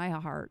tugged at my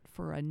heart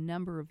for a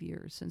number of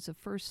years, since the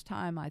first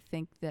time I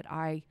think that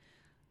I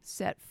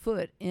set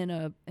foot in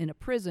a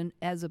prison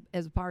as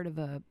a part of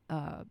a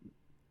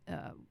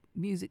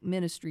music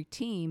ministry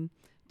team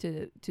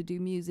to do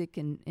music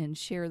and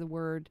share the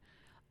word.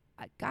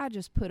 God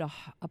just put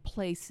a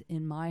place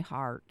in my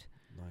heart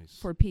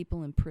for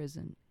people in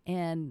prison,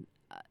 and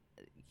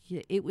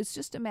it was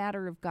just a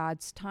matter of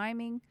God's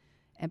timing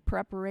and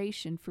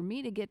preparation for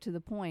me to get to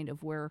the point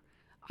of where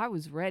I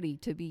was ready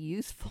to be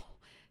useful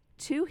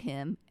to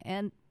him.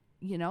 And,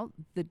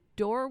 the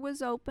door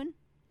was open,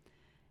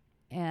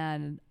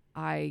 and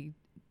I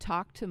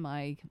talked to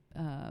my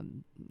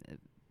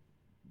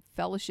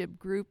fellowship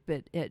group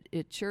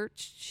at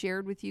church,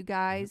 shared with you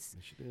guys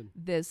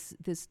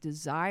this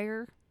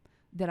desire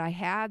that I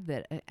had,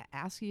 that I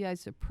asked you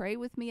guys to pray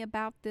with me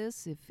about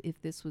this,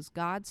 if this was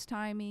God's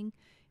timing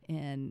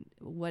and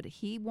what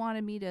he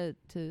wanted me to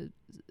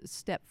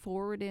step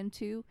forward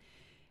into.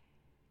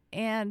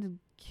 And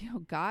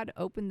God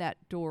opened that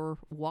door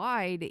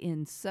wide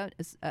in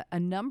a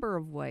number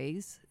of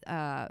ways.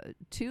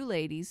 2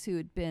 ladies who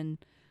had been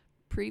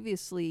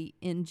previously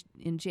in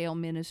jail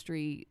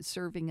ministry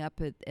serving up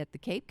at the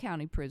Cape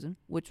County prison,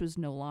 which was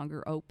no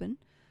longer open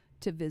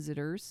to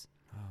visitors,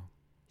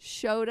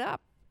 showed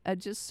up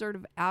just sort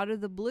of out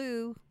of the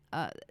blue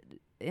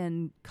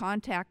and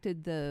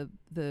contacted the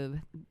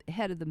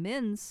head of the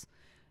men's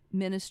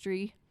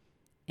ministry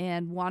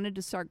and wanted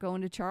to start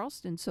going to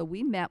Charleston. So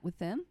we met with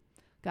them,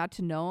 got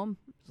to know them.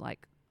 It was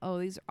like, oh,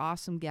 these are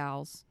awesome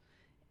gals.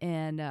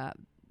 And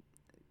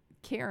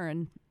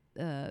Karen,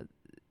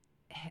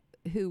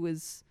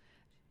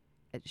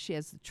 she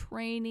has the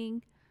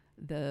training,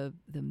 the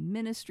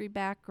ministry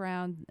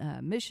background,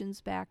 missions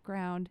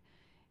background,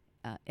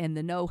 and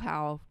the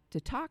know-how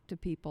to talk to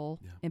people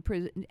in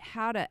prison,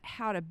 how to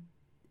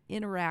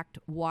interact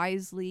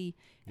wisely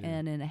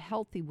and in a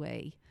healthy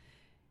way.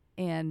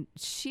 And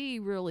she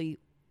really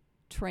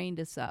trained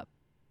us up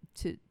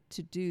to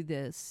do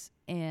this.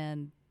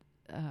 And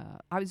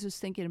I was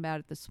just thinking about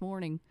it this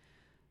morning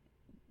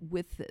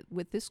with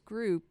this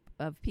group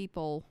of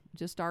people,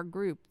 just our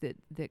group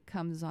that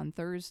comes on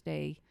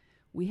Thursday.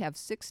 We have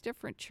 6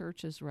 different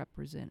churches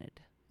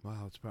represented.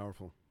 Wow, it's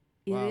powerful.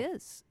 It Wow.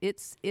 is.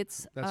 It's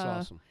That's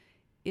awesome.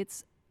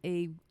 It's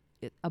a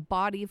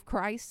body of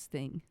Christ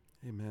thing.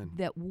 Amen.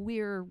 That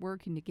we're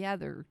working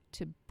together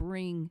to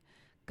bring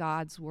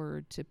God's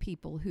word to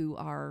people who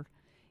are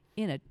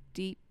in a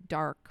deep,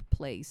 dark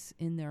place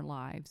in their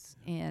lives.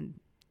 And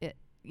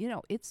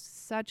it's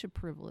such a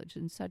privilege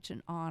and such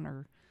an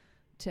honor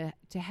to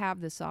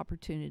have this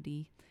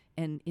opportunity.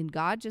 And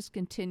God just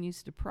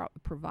continues to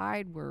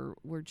provide.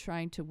 We're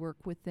trying to work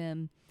with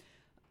them,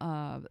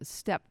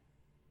 step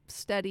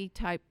study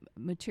type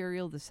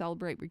material, the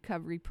Celebrate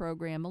Recovery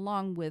program,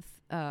 along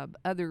with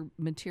other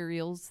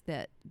materials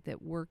that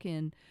work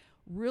in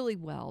really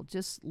well,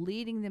 just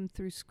leading them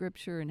through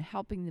Scripture and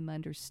helping them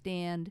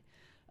understand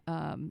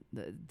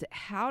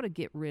how to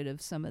get rid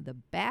of some of the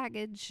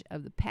baggage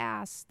of the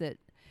past.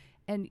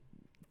 And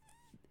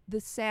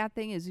the sad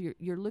thing is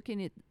you're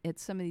looking at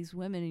some of these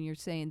women and you're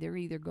saying they're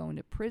either going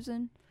to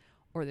prison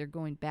or they're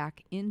going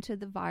back into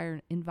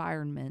the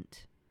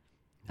environment.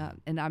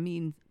 And I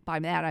mean, by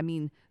that, I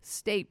mean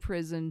state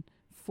prison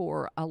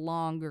for a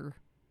longer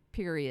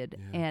period,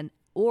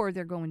 or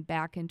they're going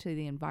back into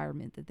the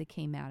environment that they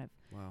came out of.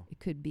 Wow. It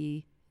could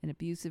be an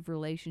abusive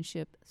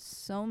relationship.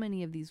 So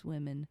many of these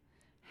women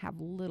have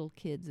little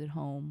kids at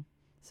home.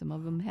 Some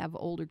of them have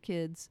older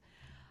kids.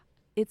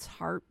 It's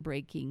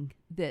heartbreaking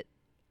that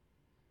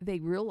they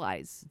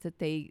realize that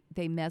they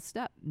messed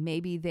up.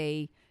 Maybe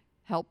they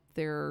helped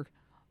their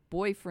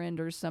boyfriend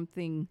or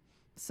something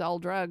sell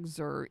drugs,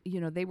 or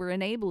they were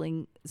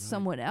enabling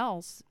someone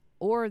else,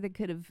 or it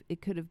could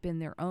have been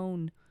their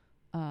own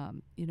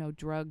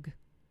drug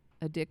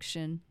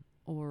addiction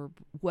or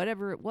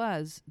whatever it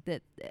was,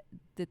 that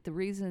the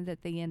reason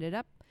that they ended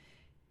up,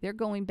 they're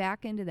going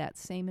back into that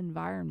same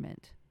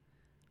environment.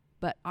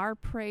 But our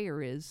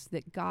prayer is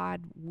that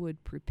God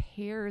would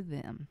prepare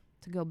them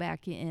to go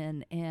back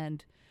in,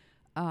 and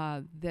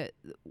that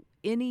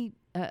any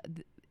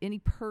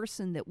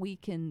person that we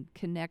can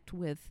connect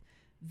with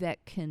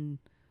that can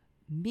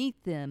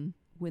meet them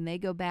when they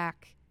go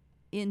back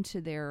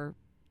into their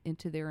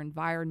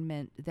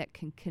environment, that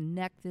can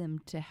connect them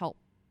to help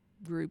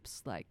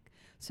groups like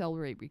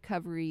Celebrate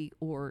Recovery,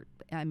 or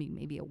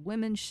maybe a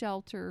women's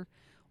shelter,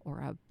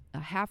 or a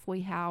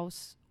halfway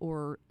house,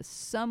 or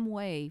some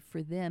way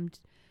for them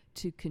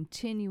to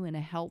continue in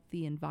a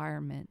healthy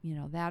environment.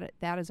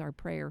 That is our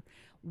prayer.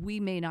 We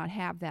may not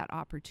have that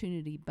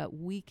opportunity, but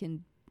we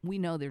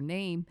know their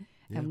name,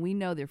 and we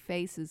know their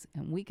faces,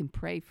 and we can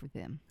pray for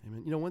them.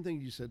 Amen. One thing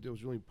you said that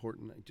was really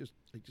important, I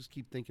just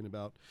keep thinking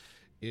about,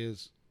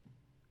 is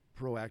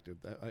proactive.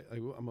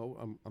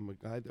 I'm a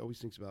guy that always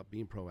thinks about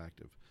being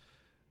proactive,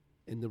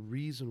 and the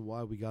reason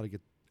why we got to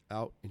get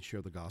out and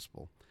share the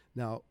gospel.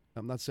 Now,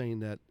 I'm not saying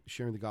that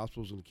sharing the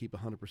gospel is going to keep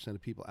 100%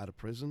 of people out of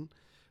prison,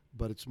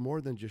 but it's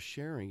more than just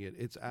sharing it.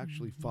 It's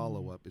actually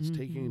follow-up. It's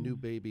taking a new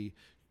baby,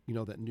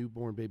 that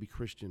newborn baby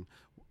Christian.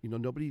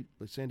 Nobody,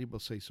 like Sandy will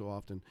say so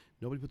often,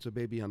 nobody puts a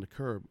baby on the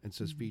curb and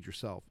says, feed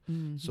yourself.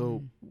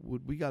 So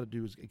what we got to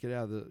do is get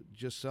out of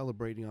just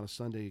celebrating on a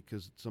Sunday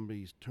because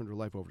somebody's turned their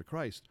life over to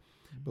Christ.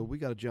 But we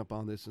got to jump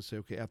on this and say,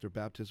 okay, after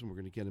baptism, we're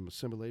going to get him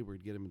assimilated. We're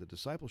going to get him into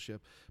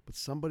discipleship. But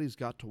somebody's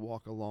got to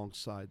walk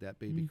alongside that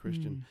baby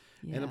Christian.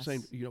 Yes. And I'm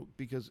saying,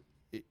 because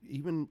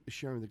even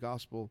sharing the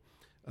gospel,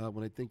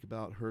 when I think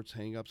about hurts,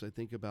 hang-ups, I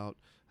think about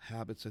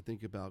habits, I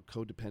think about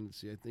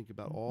codependency, I think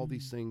about all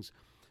these things.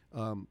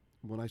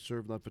 When I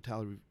served on the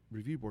Fatality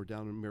Review Board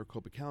down in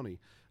Maricopa County,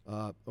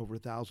 over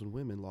 1,000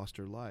 women lost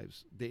their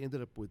lives. They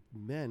ended up with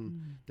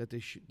men that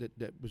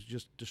that was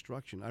just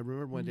destruction. I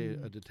remember one day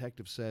a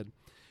detective said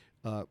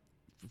that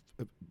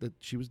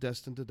she was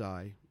destined to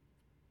die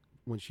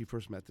when she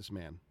first met this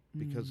man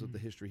because of the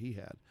history he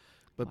had.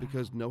 But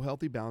because no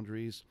healthy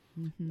boundaries,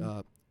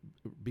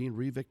 being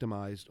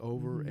re-victimized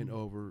over and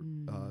over,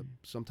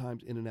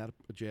 sometimes in and out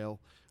of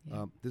jail,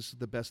 this is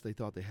the best they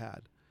thought they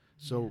had.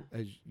 So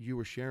as you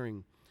were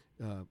sharing,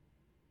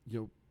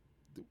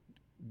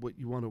 what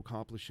you want to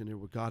accomplish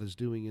and what God is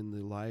doing in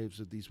the lives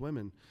of these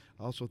women,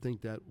 I also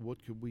think that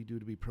what could we do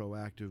to be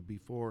proactive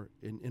before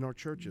in our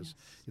churches?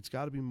 Yes. It's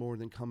got to be more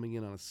than coming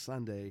in on a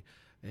Sunday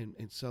and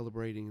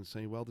celebrating and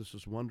saying, well, this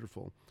is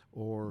wonderful,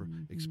 or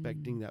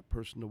expecting that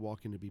person to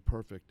walk in to be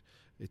perfect.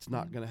 It's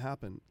not going to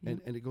happen.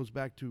 And it goes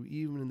back to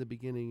even in the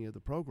beginning of the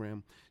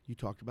program, you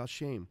talked about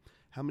shame.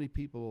 How many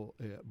people,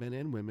 men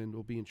and women,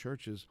 will be in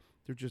churches,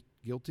 they're just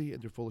guilty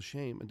and they're full of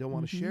shame and don't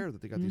want to share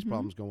that they got these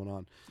problems going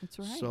on. That's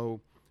right. So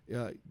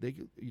you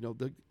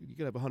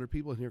could have 100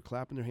 people in here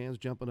clapping their hands,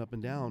 jumping up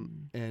and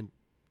down, and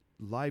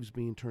lives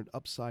being turned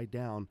upside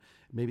down,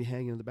 maybe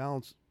hanging in the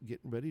balance,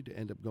 getting ready to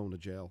end up going to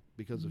jail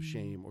because of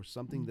shame or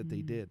something that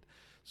they did.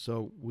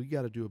 So we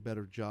got to do a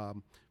better job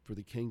for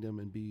the kingdom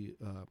and be,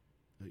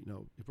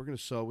 if we're going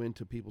to sow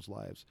into people's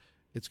lives,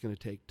 it's going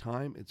to take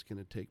time, it's going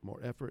to take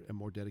more effort and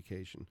more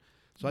dedication.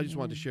 So I just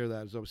wanted to share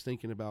that as I was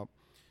thinking about,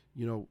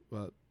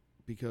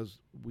 because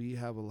we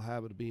have a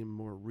habit of being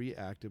more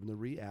reactive, and the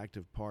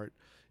reactive part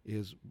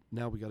is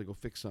now we got to go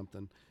fix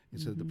something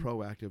instead of the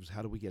proactive is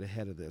how do we get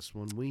ahead of this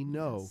when we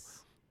know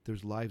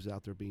there's lives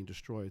out there being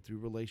destroyed through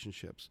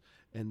relationships,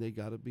 and they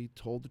got to be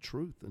told the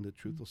truth, and the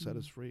truth will set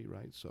us free,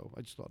 right? So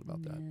I just thought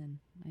about that.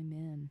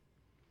 Amen.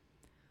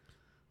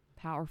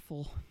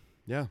 Powerful.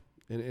 Yeah,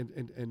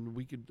 and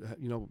we could,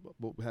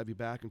 we'll have you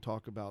back and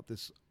talk about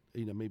this,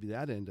 maybe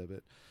that end of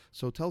it.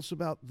 So tell us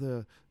about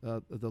the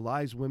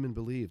Lies Women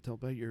Believe. Tell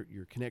about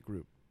your Connect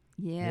group.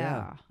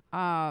 Yeah.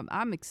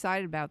 I'm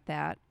excited about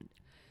that.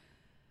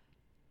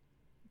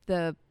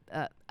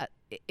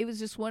 It was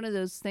just one of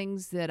those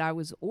things that I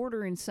was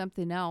ordering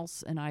something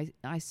else, and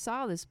I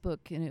saw this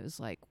book, and it was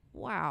like,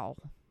 wow,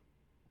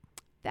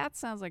 that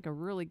sounds like a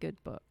really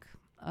good book.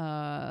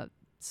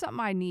 Something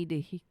I need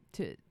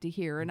to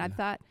hear. And I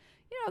thought,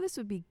 this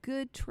would be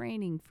good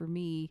training for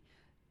me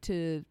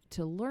to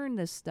learn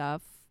this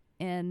stuff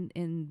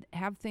and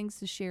have things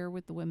to share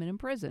with the women in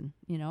prison,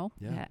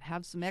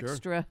 have some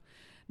extra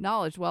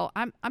knowledge. Well,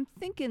 I'm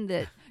thinking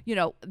that,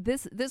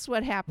 this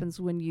what happens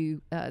when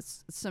you,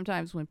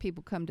 sometimes when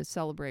people come to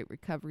Celebrate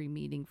Recovery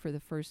meeting for the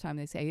first time,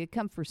 they say, I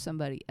come for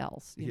somebody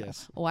else. You know?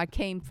 Oh, I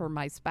came for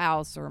my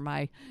spouse or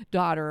my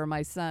daughter or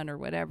my son or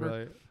whatever.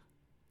 Right.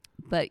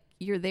 But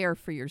you're there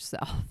for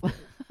yourself.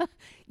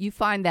 You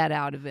find that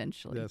out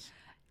eventually. Yes.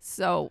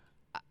 So,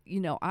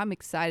 I'm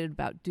excited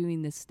about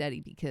doing this study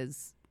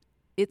because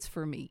it's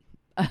for me.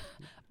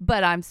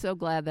 But I'm so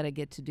glad that I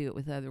get to do it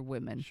with other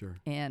women. Sure.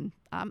 And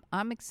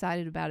I'm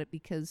excited about it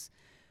because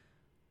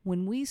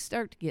when we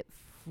start to get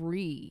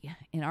free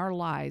in our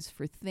lives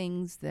for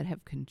things that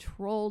have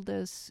controlled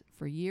us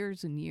for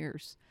years and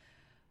years,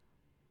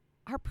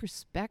 our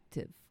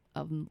perspective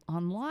on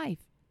life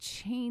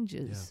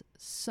changes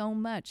so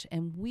much,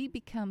 and we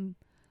become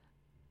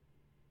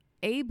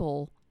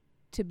able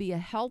to be a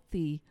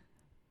healthy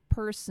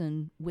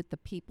person with the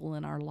people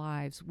in our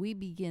lives. We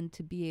begin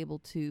to be able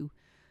to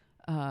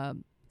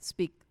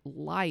speak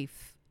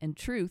life and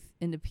truth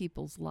into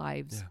people's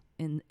lives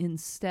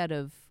instead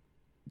of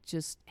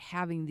just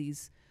having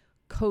these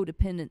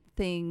codependent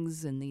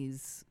things and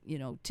these,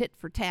 tit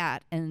for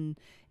tat and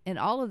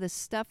all of this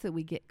stuff that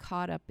we get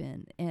caught up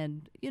in.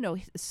 And,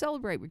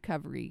 Celebrate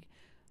Recovery,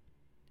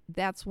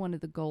 that's one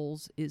of the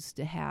goals, is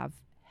to have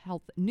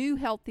new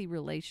healthy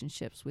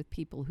relationships with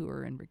people who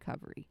are in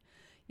recovery.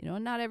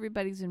 Not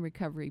everybody's in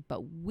recovery,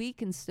 but we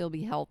can still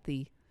be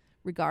healthy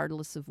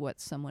regardless of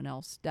what someone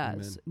else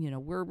does.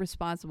 Amen. We're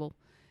responsible,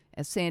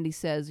 as Sandy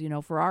says,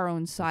 for our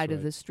own side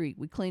of the street.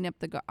 We clean up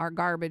our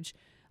garbage.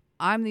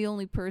 I'm the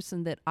only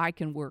person that I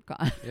can work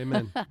on.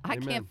 Amen. I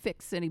can't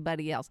fix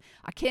anybody else.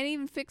 I can't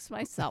even fix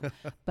myself,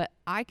 but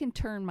I can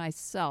turn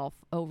myself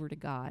over to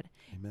God.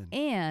 Amen.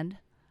 And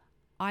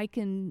I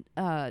can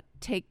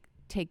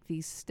take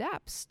these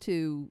steps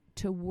to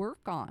work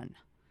on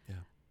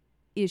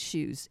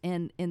issues.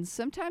 And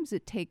sometimes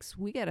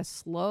we got to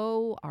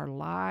slow our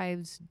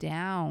lives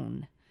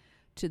down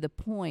to the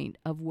point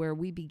of where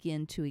we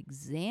begin to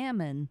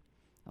examine,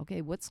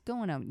 okay, what's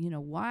going on?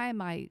 Why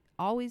am I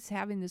always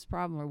having this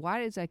problem? Or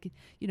why is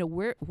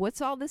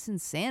what's all this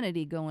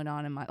insanity going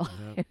on in my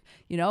life?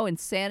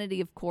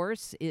 Insanity, of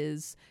course,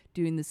 is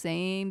doing the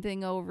same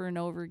thing over and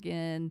over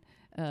again,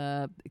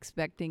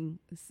 expecting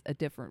a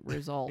different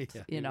result.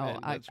 Amen.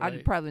 That's I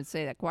right. probably didn't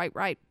say that quite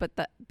right, but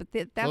that's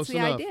Close the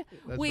enough. idea.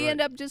 That's We right.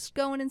 end up just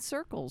going in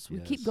circles. We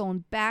Yes. keep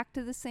going back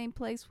to the same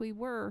place we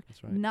were,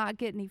 That's right. not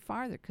getting any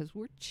farther because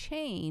we're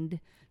chained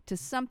to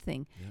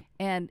something.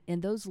 Yep.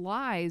 And those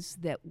lies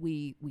that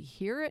we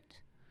hear it,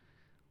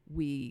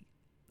 we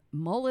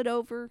mull it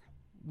over,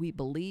 we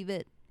believe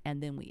it,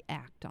 and then we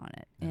act on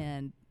it.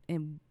 Yeah.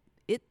 And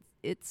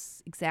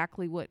it's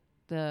exactly what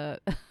the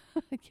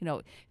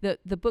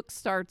the book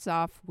starts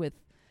off with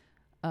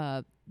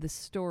the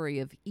story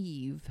of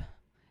Eve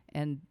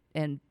and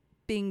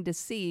being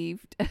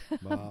deceived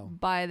Wow.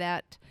 by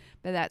that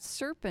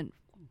serpent.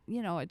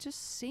 It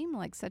just seemed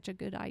like such a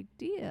good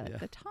idea Yeah. at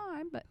the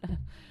time, but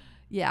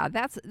yeah,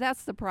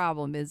 that's the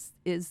problem is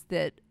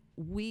that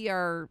we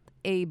are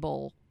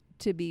able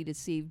to be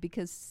deceived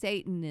because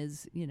Satan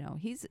is,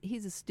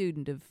 he's a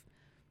student of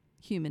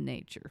human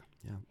nature.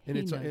 Yeah, and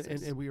He it's knows and,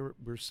 us. and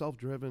we're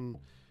self-driven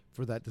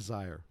for that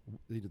desire.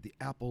 The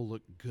apple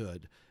looked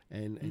good,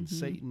 and Mhm.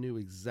 Satan knew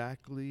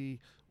exactly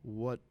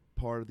what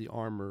part of the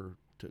armor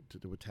to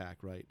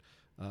attack. Right,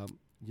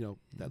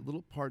 that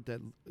little part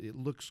that it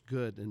looks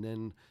good, and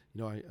then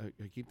I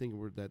keep thinking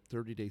we're that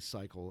 30-day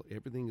cycle.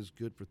 Everything is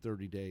good for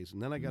 30 days,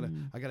 and then I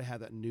gotta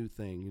have that new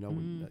thing.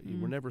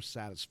 We're never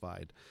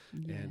satisfied,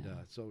 and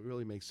so it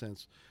really makes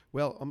sense.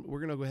 Well, we're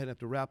gonna go ahead and have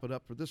to wrap it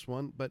up for this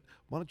one. But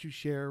why don't you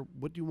share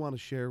what do you want to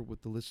share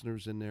with the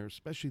listeners in there,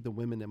 especially the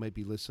women that might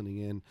be listening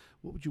in?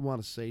 What would you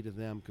want to say to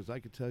them? Because I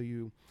could tell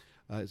you.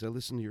 As I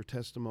listen to your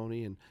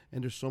testimony, and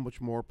there's so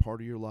much more part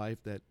of your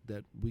life that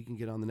we can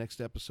get on the next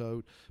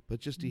episode,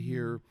 but just to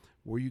hear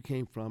where you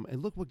came from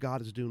and look what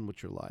God is doing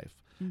with your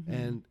life.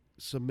 And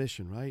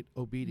submission, right?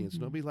 Obedience.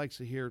 Nobody likes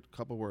to hear a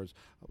couple words.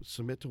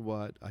 Submit to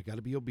what? I got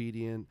to be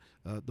obedient.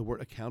 The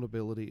word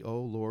accountability.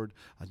 Oh Lord,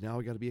 now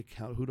I got to be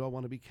accountable. Who do I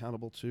want to be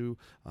accountable to?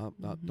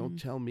 Don't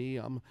tell me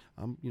I'm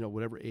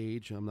whatever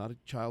age. I'm not a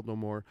child no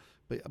more.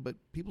 But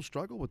people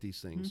struggle with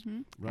these things,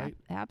 right?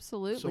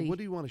 Absolutely. So what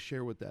do you want to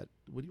share with that?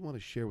 What do you want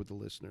to share with the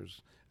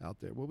listeners out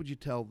there? What would you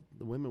tell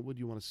the women? What do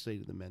you want to say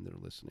to the men that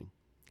are listening?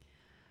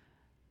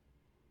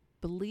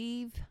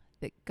 Believe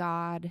that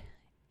God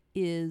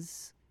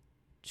is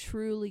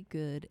truly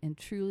good and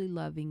truly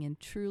loving and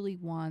truly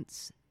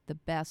wants the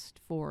best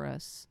for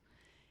us,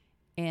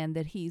 and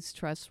that He's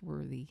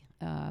trustworthy.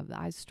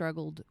 I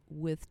struggled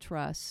with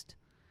trust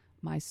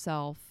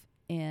myself,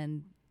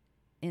 and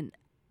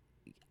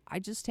I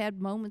just had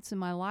moments in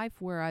my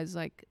life where I was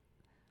like,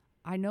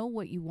 I know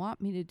what you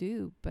want me to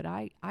do, but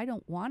I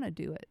don't want to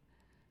do it.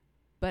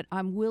 But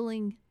I'm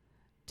willing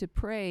to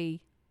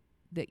pray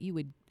that you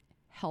would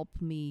help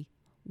me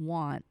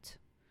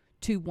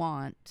to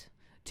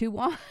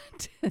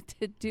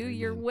do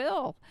your Amen.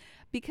 will,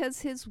 because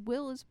His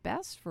will is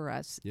best for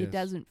us. Yes. It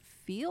doesn't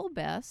feel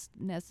best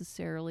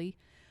necessarily,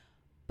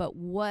 but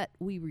what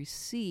we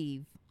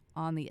receive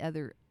on the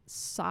other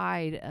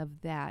side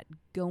of that,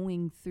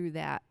 going through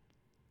that,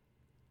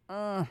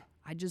 I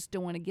just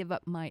don't want to give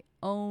up my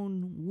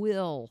own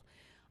will.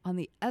 On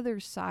the other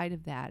side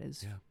of that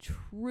is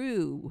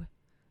true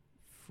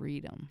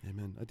freedom.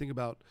 Amen. I think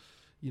about,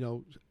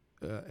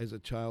 as a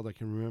child, I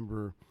can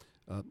remember,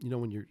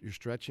 when you're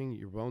stretching,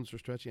 your bones are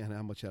stretching, and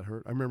how much that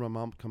hurt. I remember my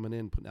mom coming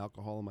in, putting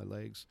alcohol in my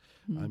legs.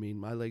 I mean,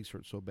 my legs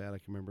hurt so bad. I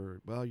can remember,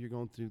 well, you're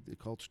going through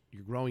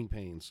your growing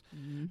pains.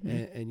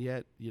 And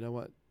yet, you know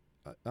what?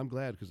 I'm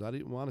glad, because I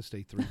didn't want to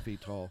stay 3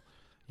 feet tall.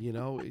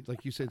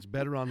 Like you said, it's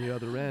better on the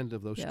other end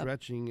of those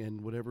stretching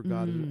and whatever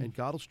God is. And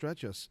God will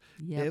stretch us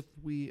if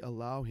we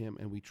allow Him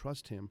and we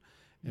trust Him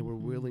and we're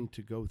willing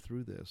to go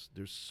through this.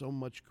 There's so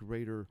much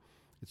greater,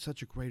 it's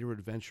such a greater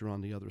adventure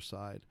on the other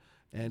side.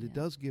 And it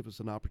does give us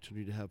an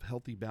opportunity to have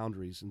healthy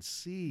boundaries and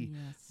see,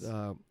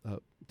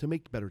 to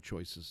make better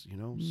choices,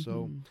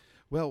 So,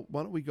 well,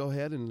 why don't we go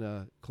ahead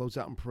and close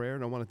out in prayer?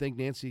 And I want to thank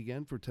Nancy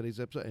again for today's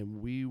episode,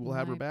 and we will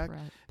have her back.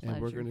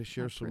 And we're going to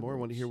share some more. I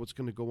want to hear what's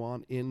going to go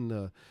on in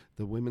the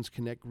Women's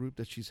Connect group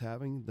that she's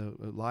having, the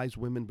Lies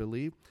Women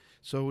Believe.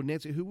 So,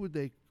 Nancy, who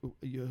do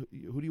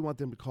you want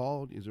them to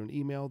call? Is there an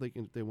email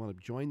if they want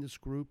to join this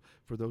group?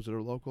 For those that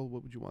are local,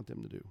 what would you want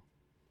them to do?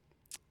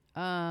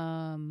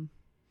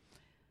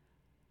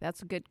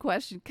 That's a good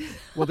question.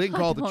 Well, they can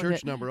call the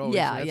church number.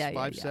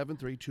 That's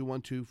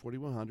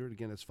 573-212-4100.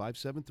 Again, it's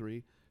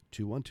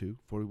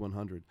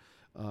 573-212-4100.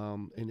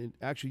 And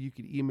actually, you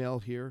could email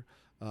here.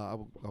 I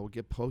will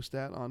post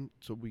that on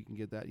so we can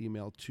get that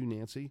email to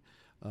Nancy,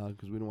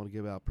 because we don't want to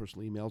give out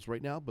personal emails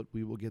right now, but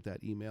we will get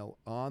that email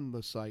on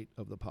the site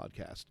of the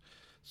podcast.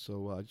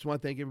 So I just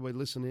want to thank everybody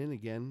listening in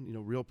again.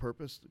 Real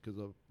purpose, because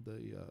the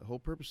whole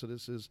purpose of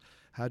this is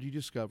how do you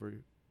discover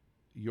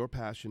your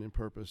passion and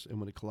purpose, and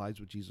when it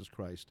collides with Jesus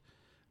Christ,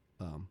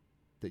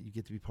 that you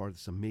get to be part of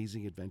this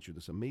amazing adventure,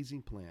 this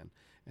amazing plan.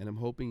 And I'm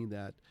hoping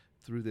that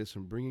through this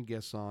and bringing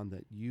guests on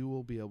that you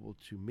will be able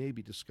to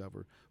maybe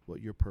discover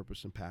what your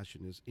purpose and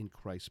passion is in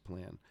Christ's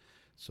plan.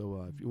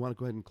 So if you want to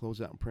go ahead and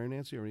close out in prayer,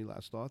 Nancy, or any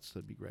last thoughts,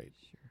 that'd be great.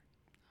 Sure.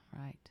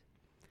 All right.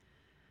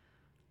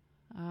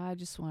 I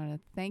just want to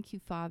thank you,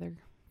 Father,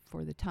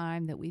 for the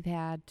time that we've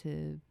had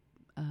to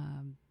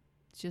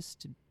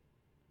just to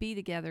be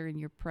together in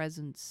your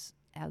presence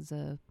as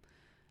a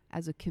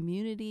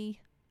community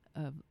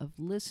of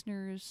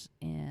listeners,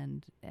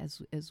 and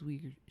as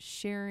we're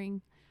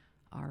sharing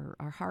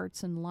our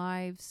hearts and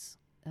lives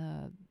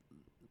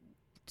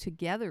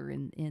together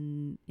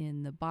in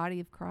the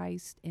body of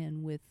Christ,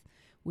 and with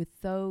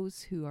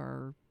those who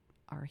are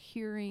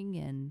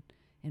hearing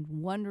and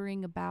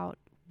wondering about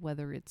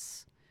whether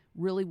it's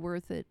really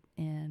worth it.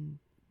 And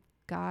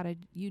God,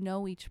 you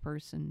know each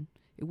person.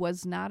 It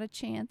was not a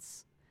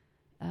chance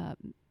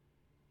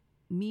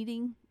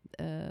meeting.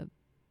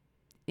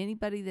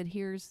 Anybody that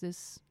hears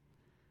this,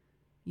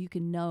 you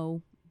can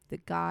know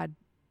that God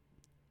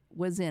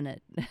was in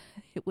it.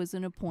 It was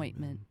an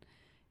appointment.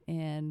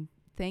 Amen. And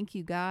thank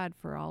you, God,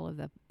 for all of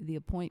the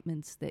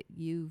appointments that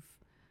you've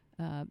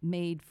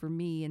made for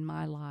me in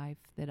my life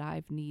that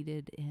I've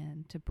needed,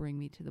 and to bring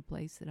me to the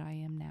place that I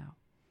am now.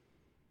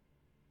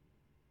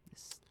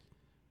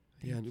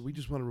 Yeah, and we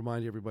just want to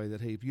remind everybody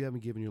that, hey, if you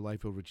haven't given your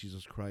life over to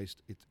Jesus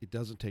Christ, it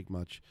doesn't take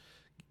much.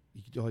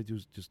 All you do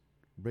is just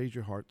raise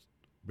your heart,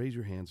 raise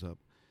your hands up,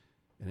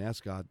 and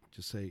ask God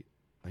to say,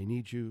 I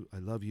need you, I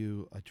love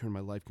you, I turn my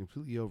life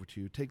completely over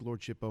to you, take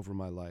lordship over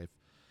my life,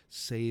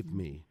 save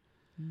me.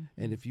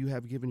 Mm-hmm. And if you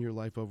have given your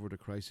life over to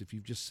Christ, if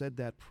you've just said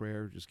that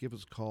prayer, just give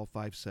us a call,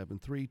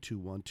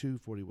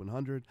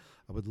 573-212-4100.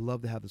 I would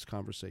love to have this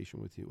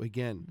conversation with you.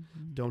 Again,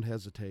 don't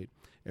hesitate.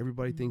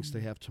 Everybody thinks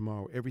they have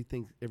tomorrow.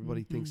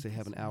 Everybody thinks they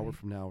have an hour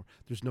from now.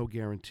 There's no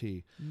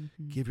guarantee.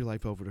 Give your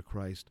life over to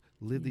Christ.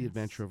 Live the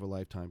adventure of a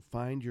lifetime.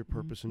 Find your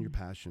purpose and your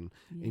passion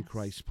in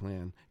Christ's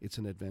plan. It's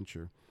an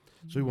adventure.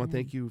 So we want to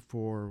thank you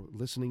for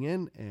listening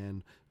in,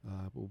 and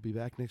we'll be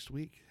back next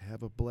week.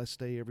 Have a blessed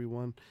day,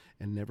 everyone,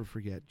 and never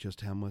forget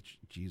just how much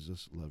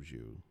Jesus loves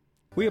you.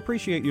 We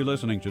appreciate you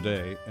listening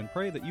today and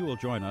pray that you will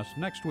join us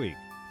next week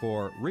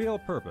for Real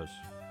Purpose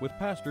with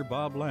Pastor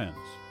Bob Lantz.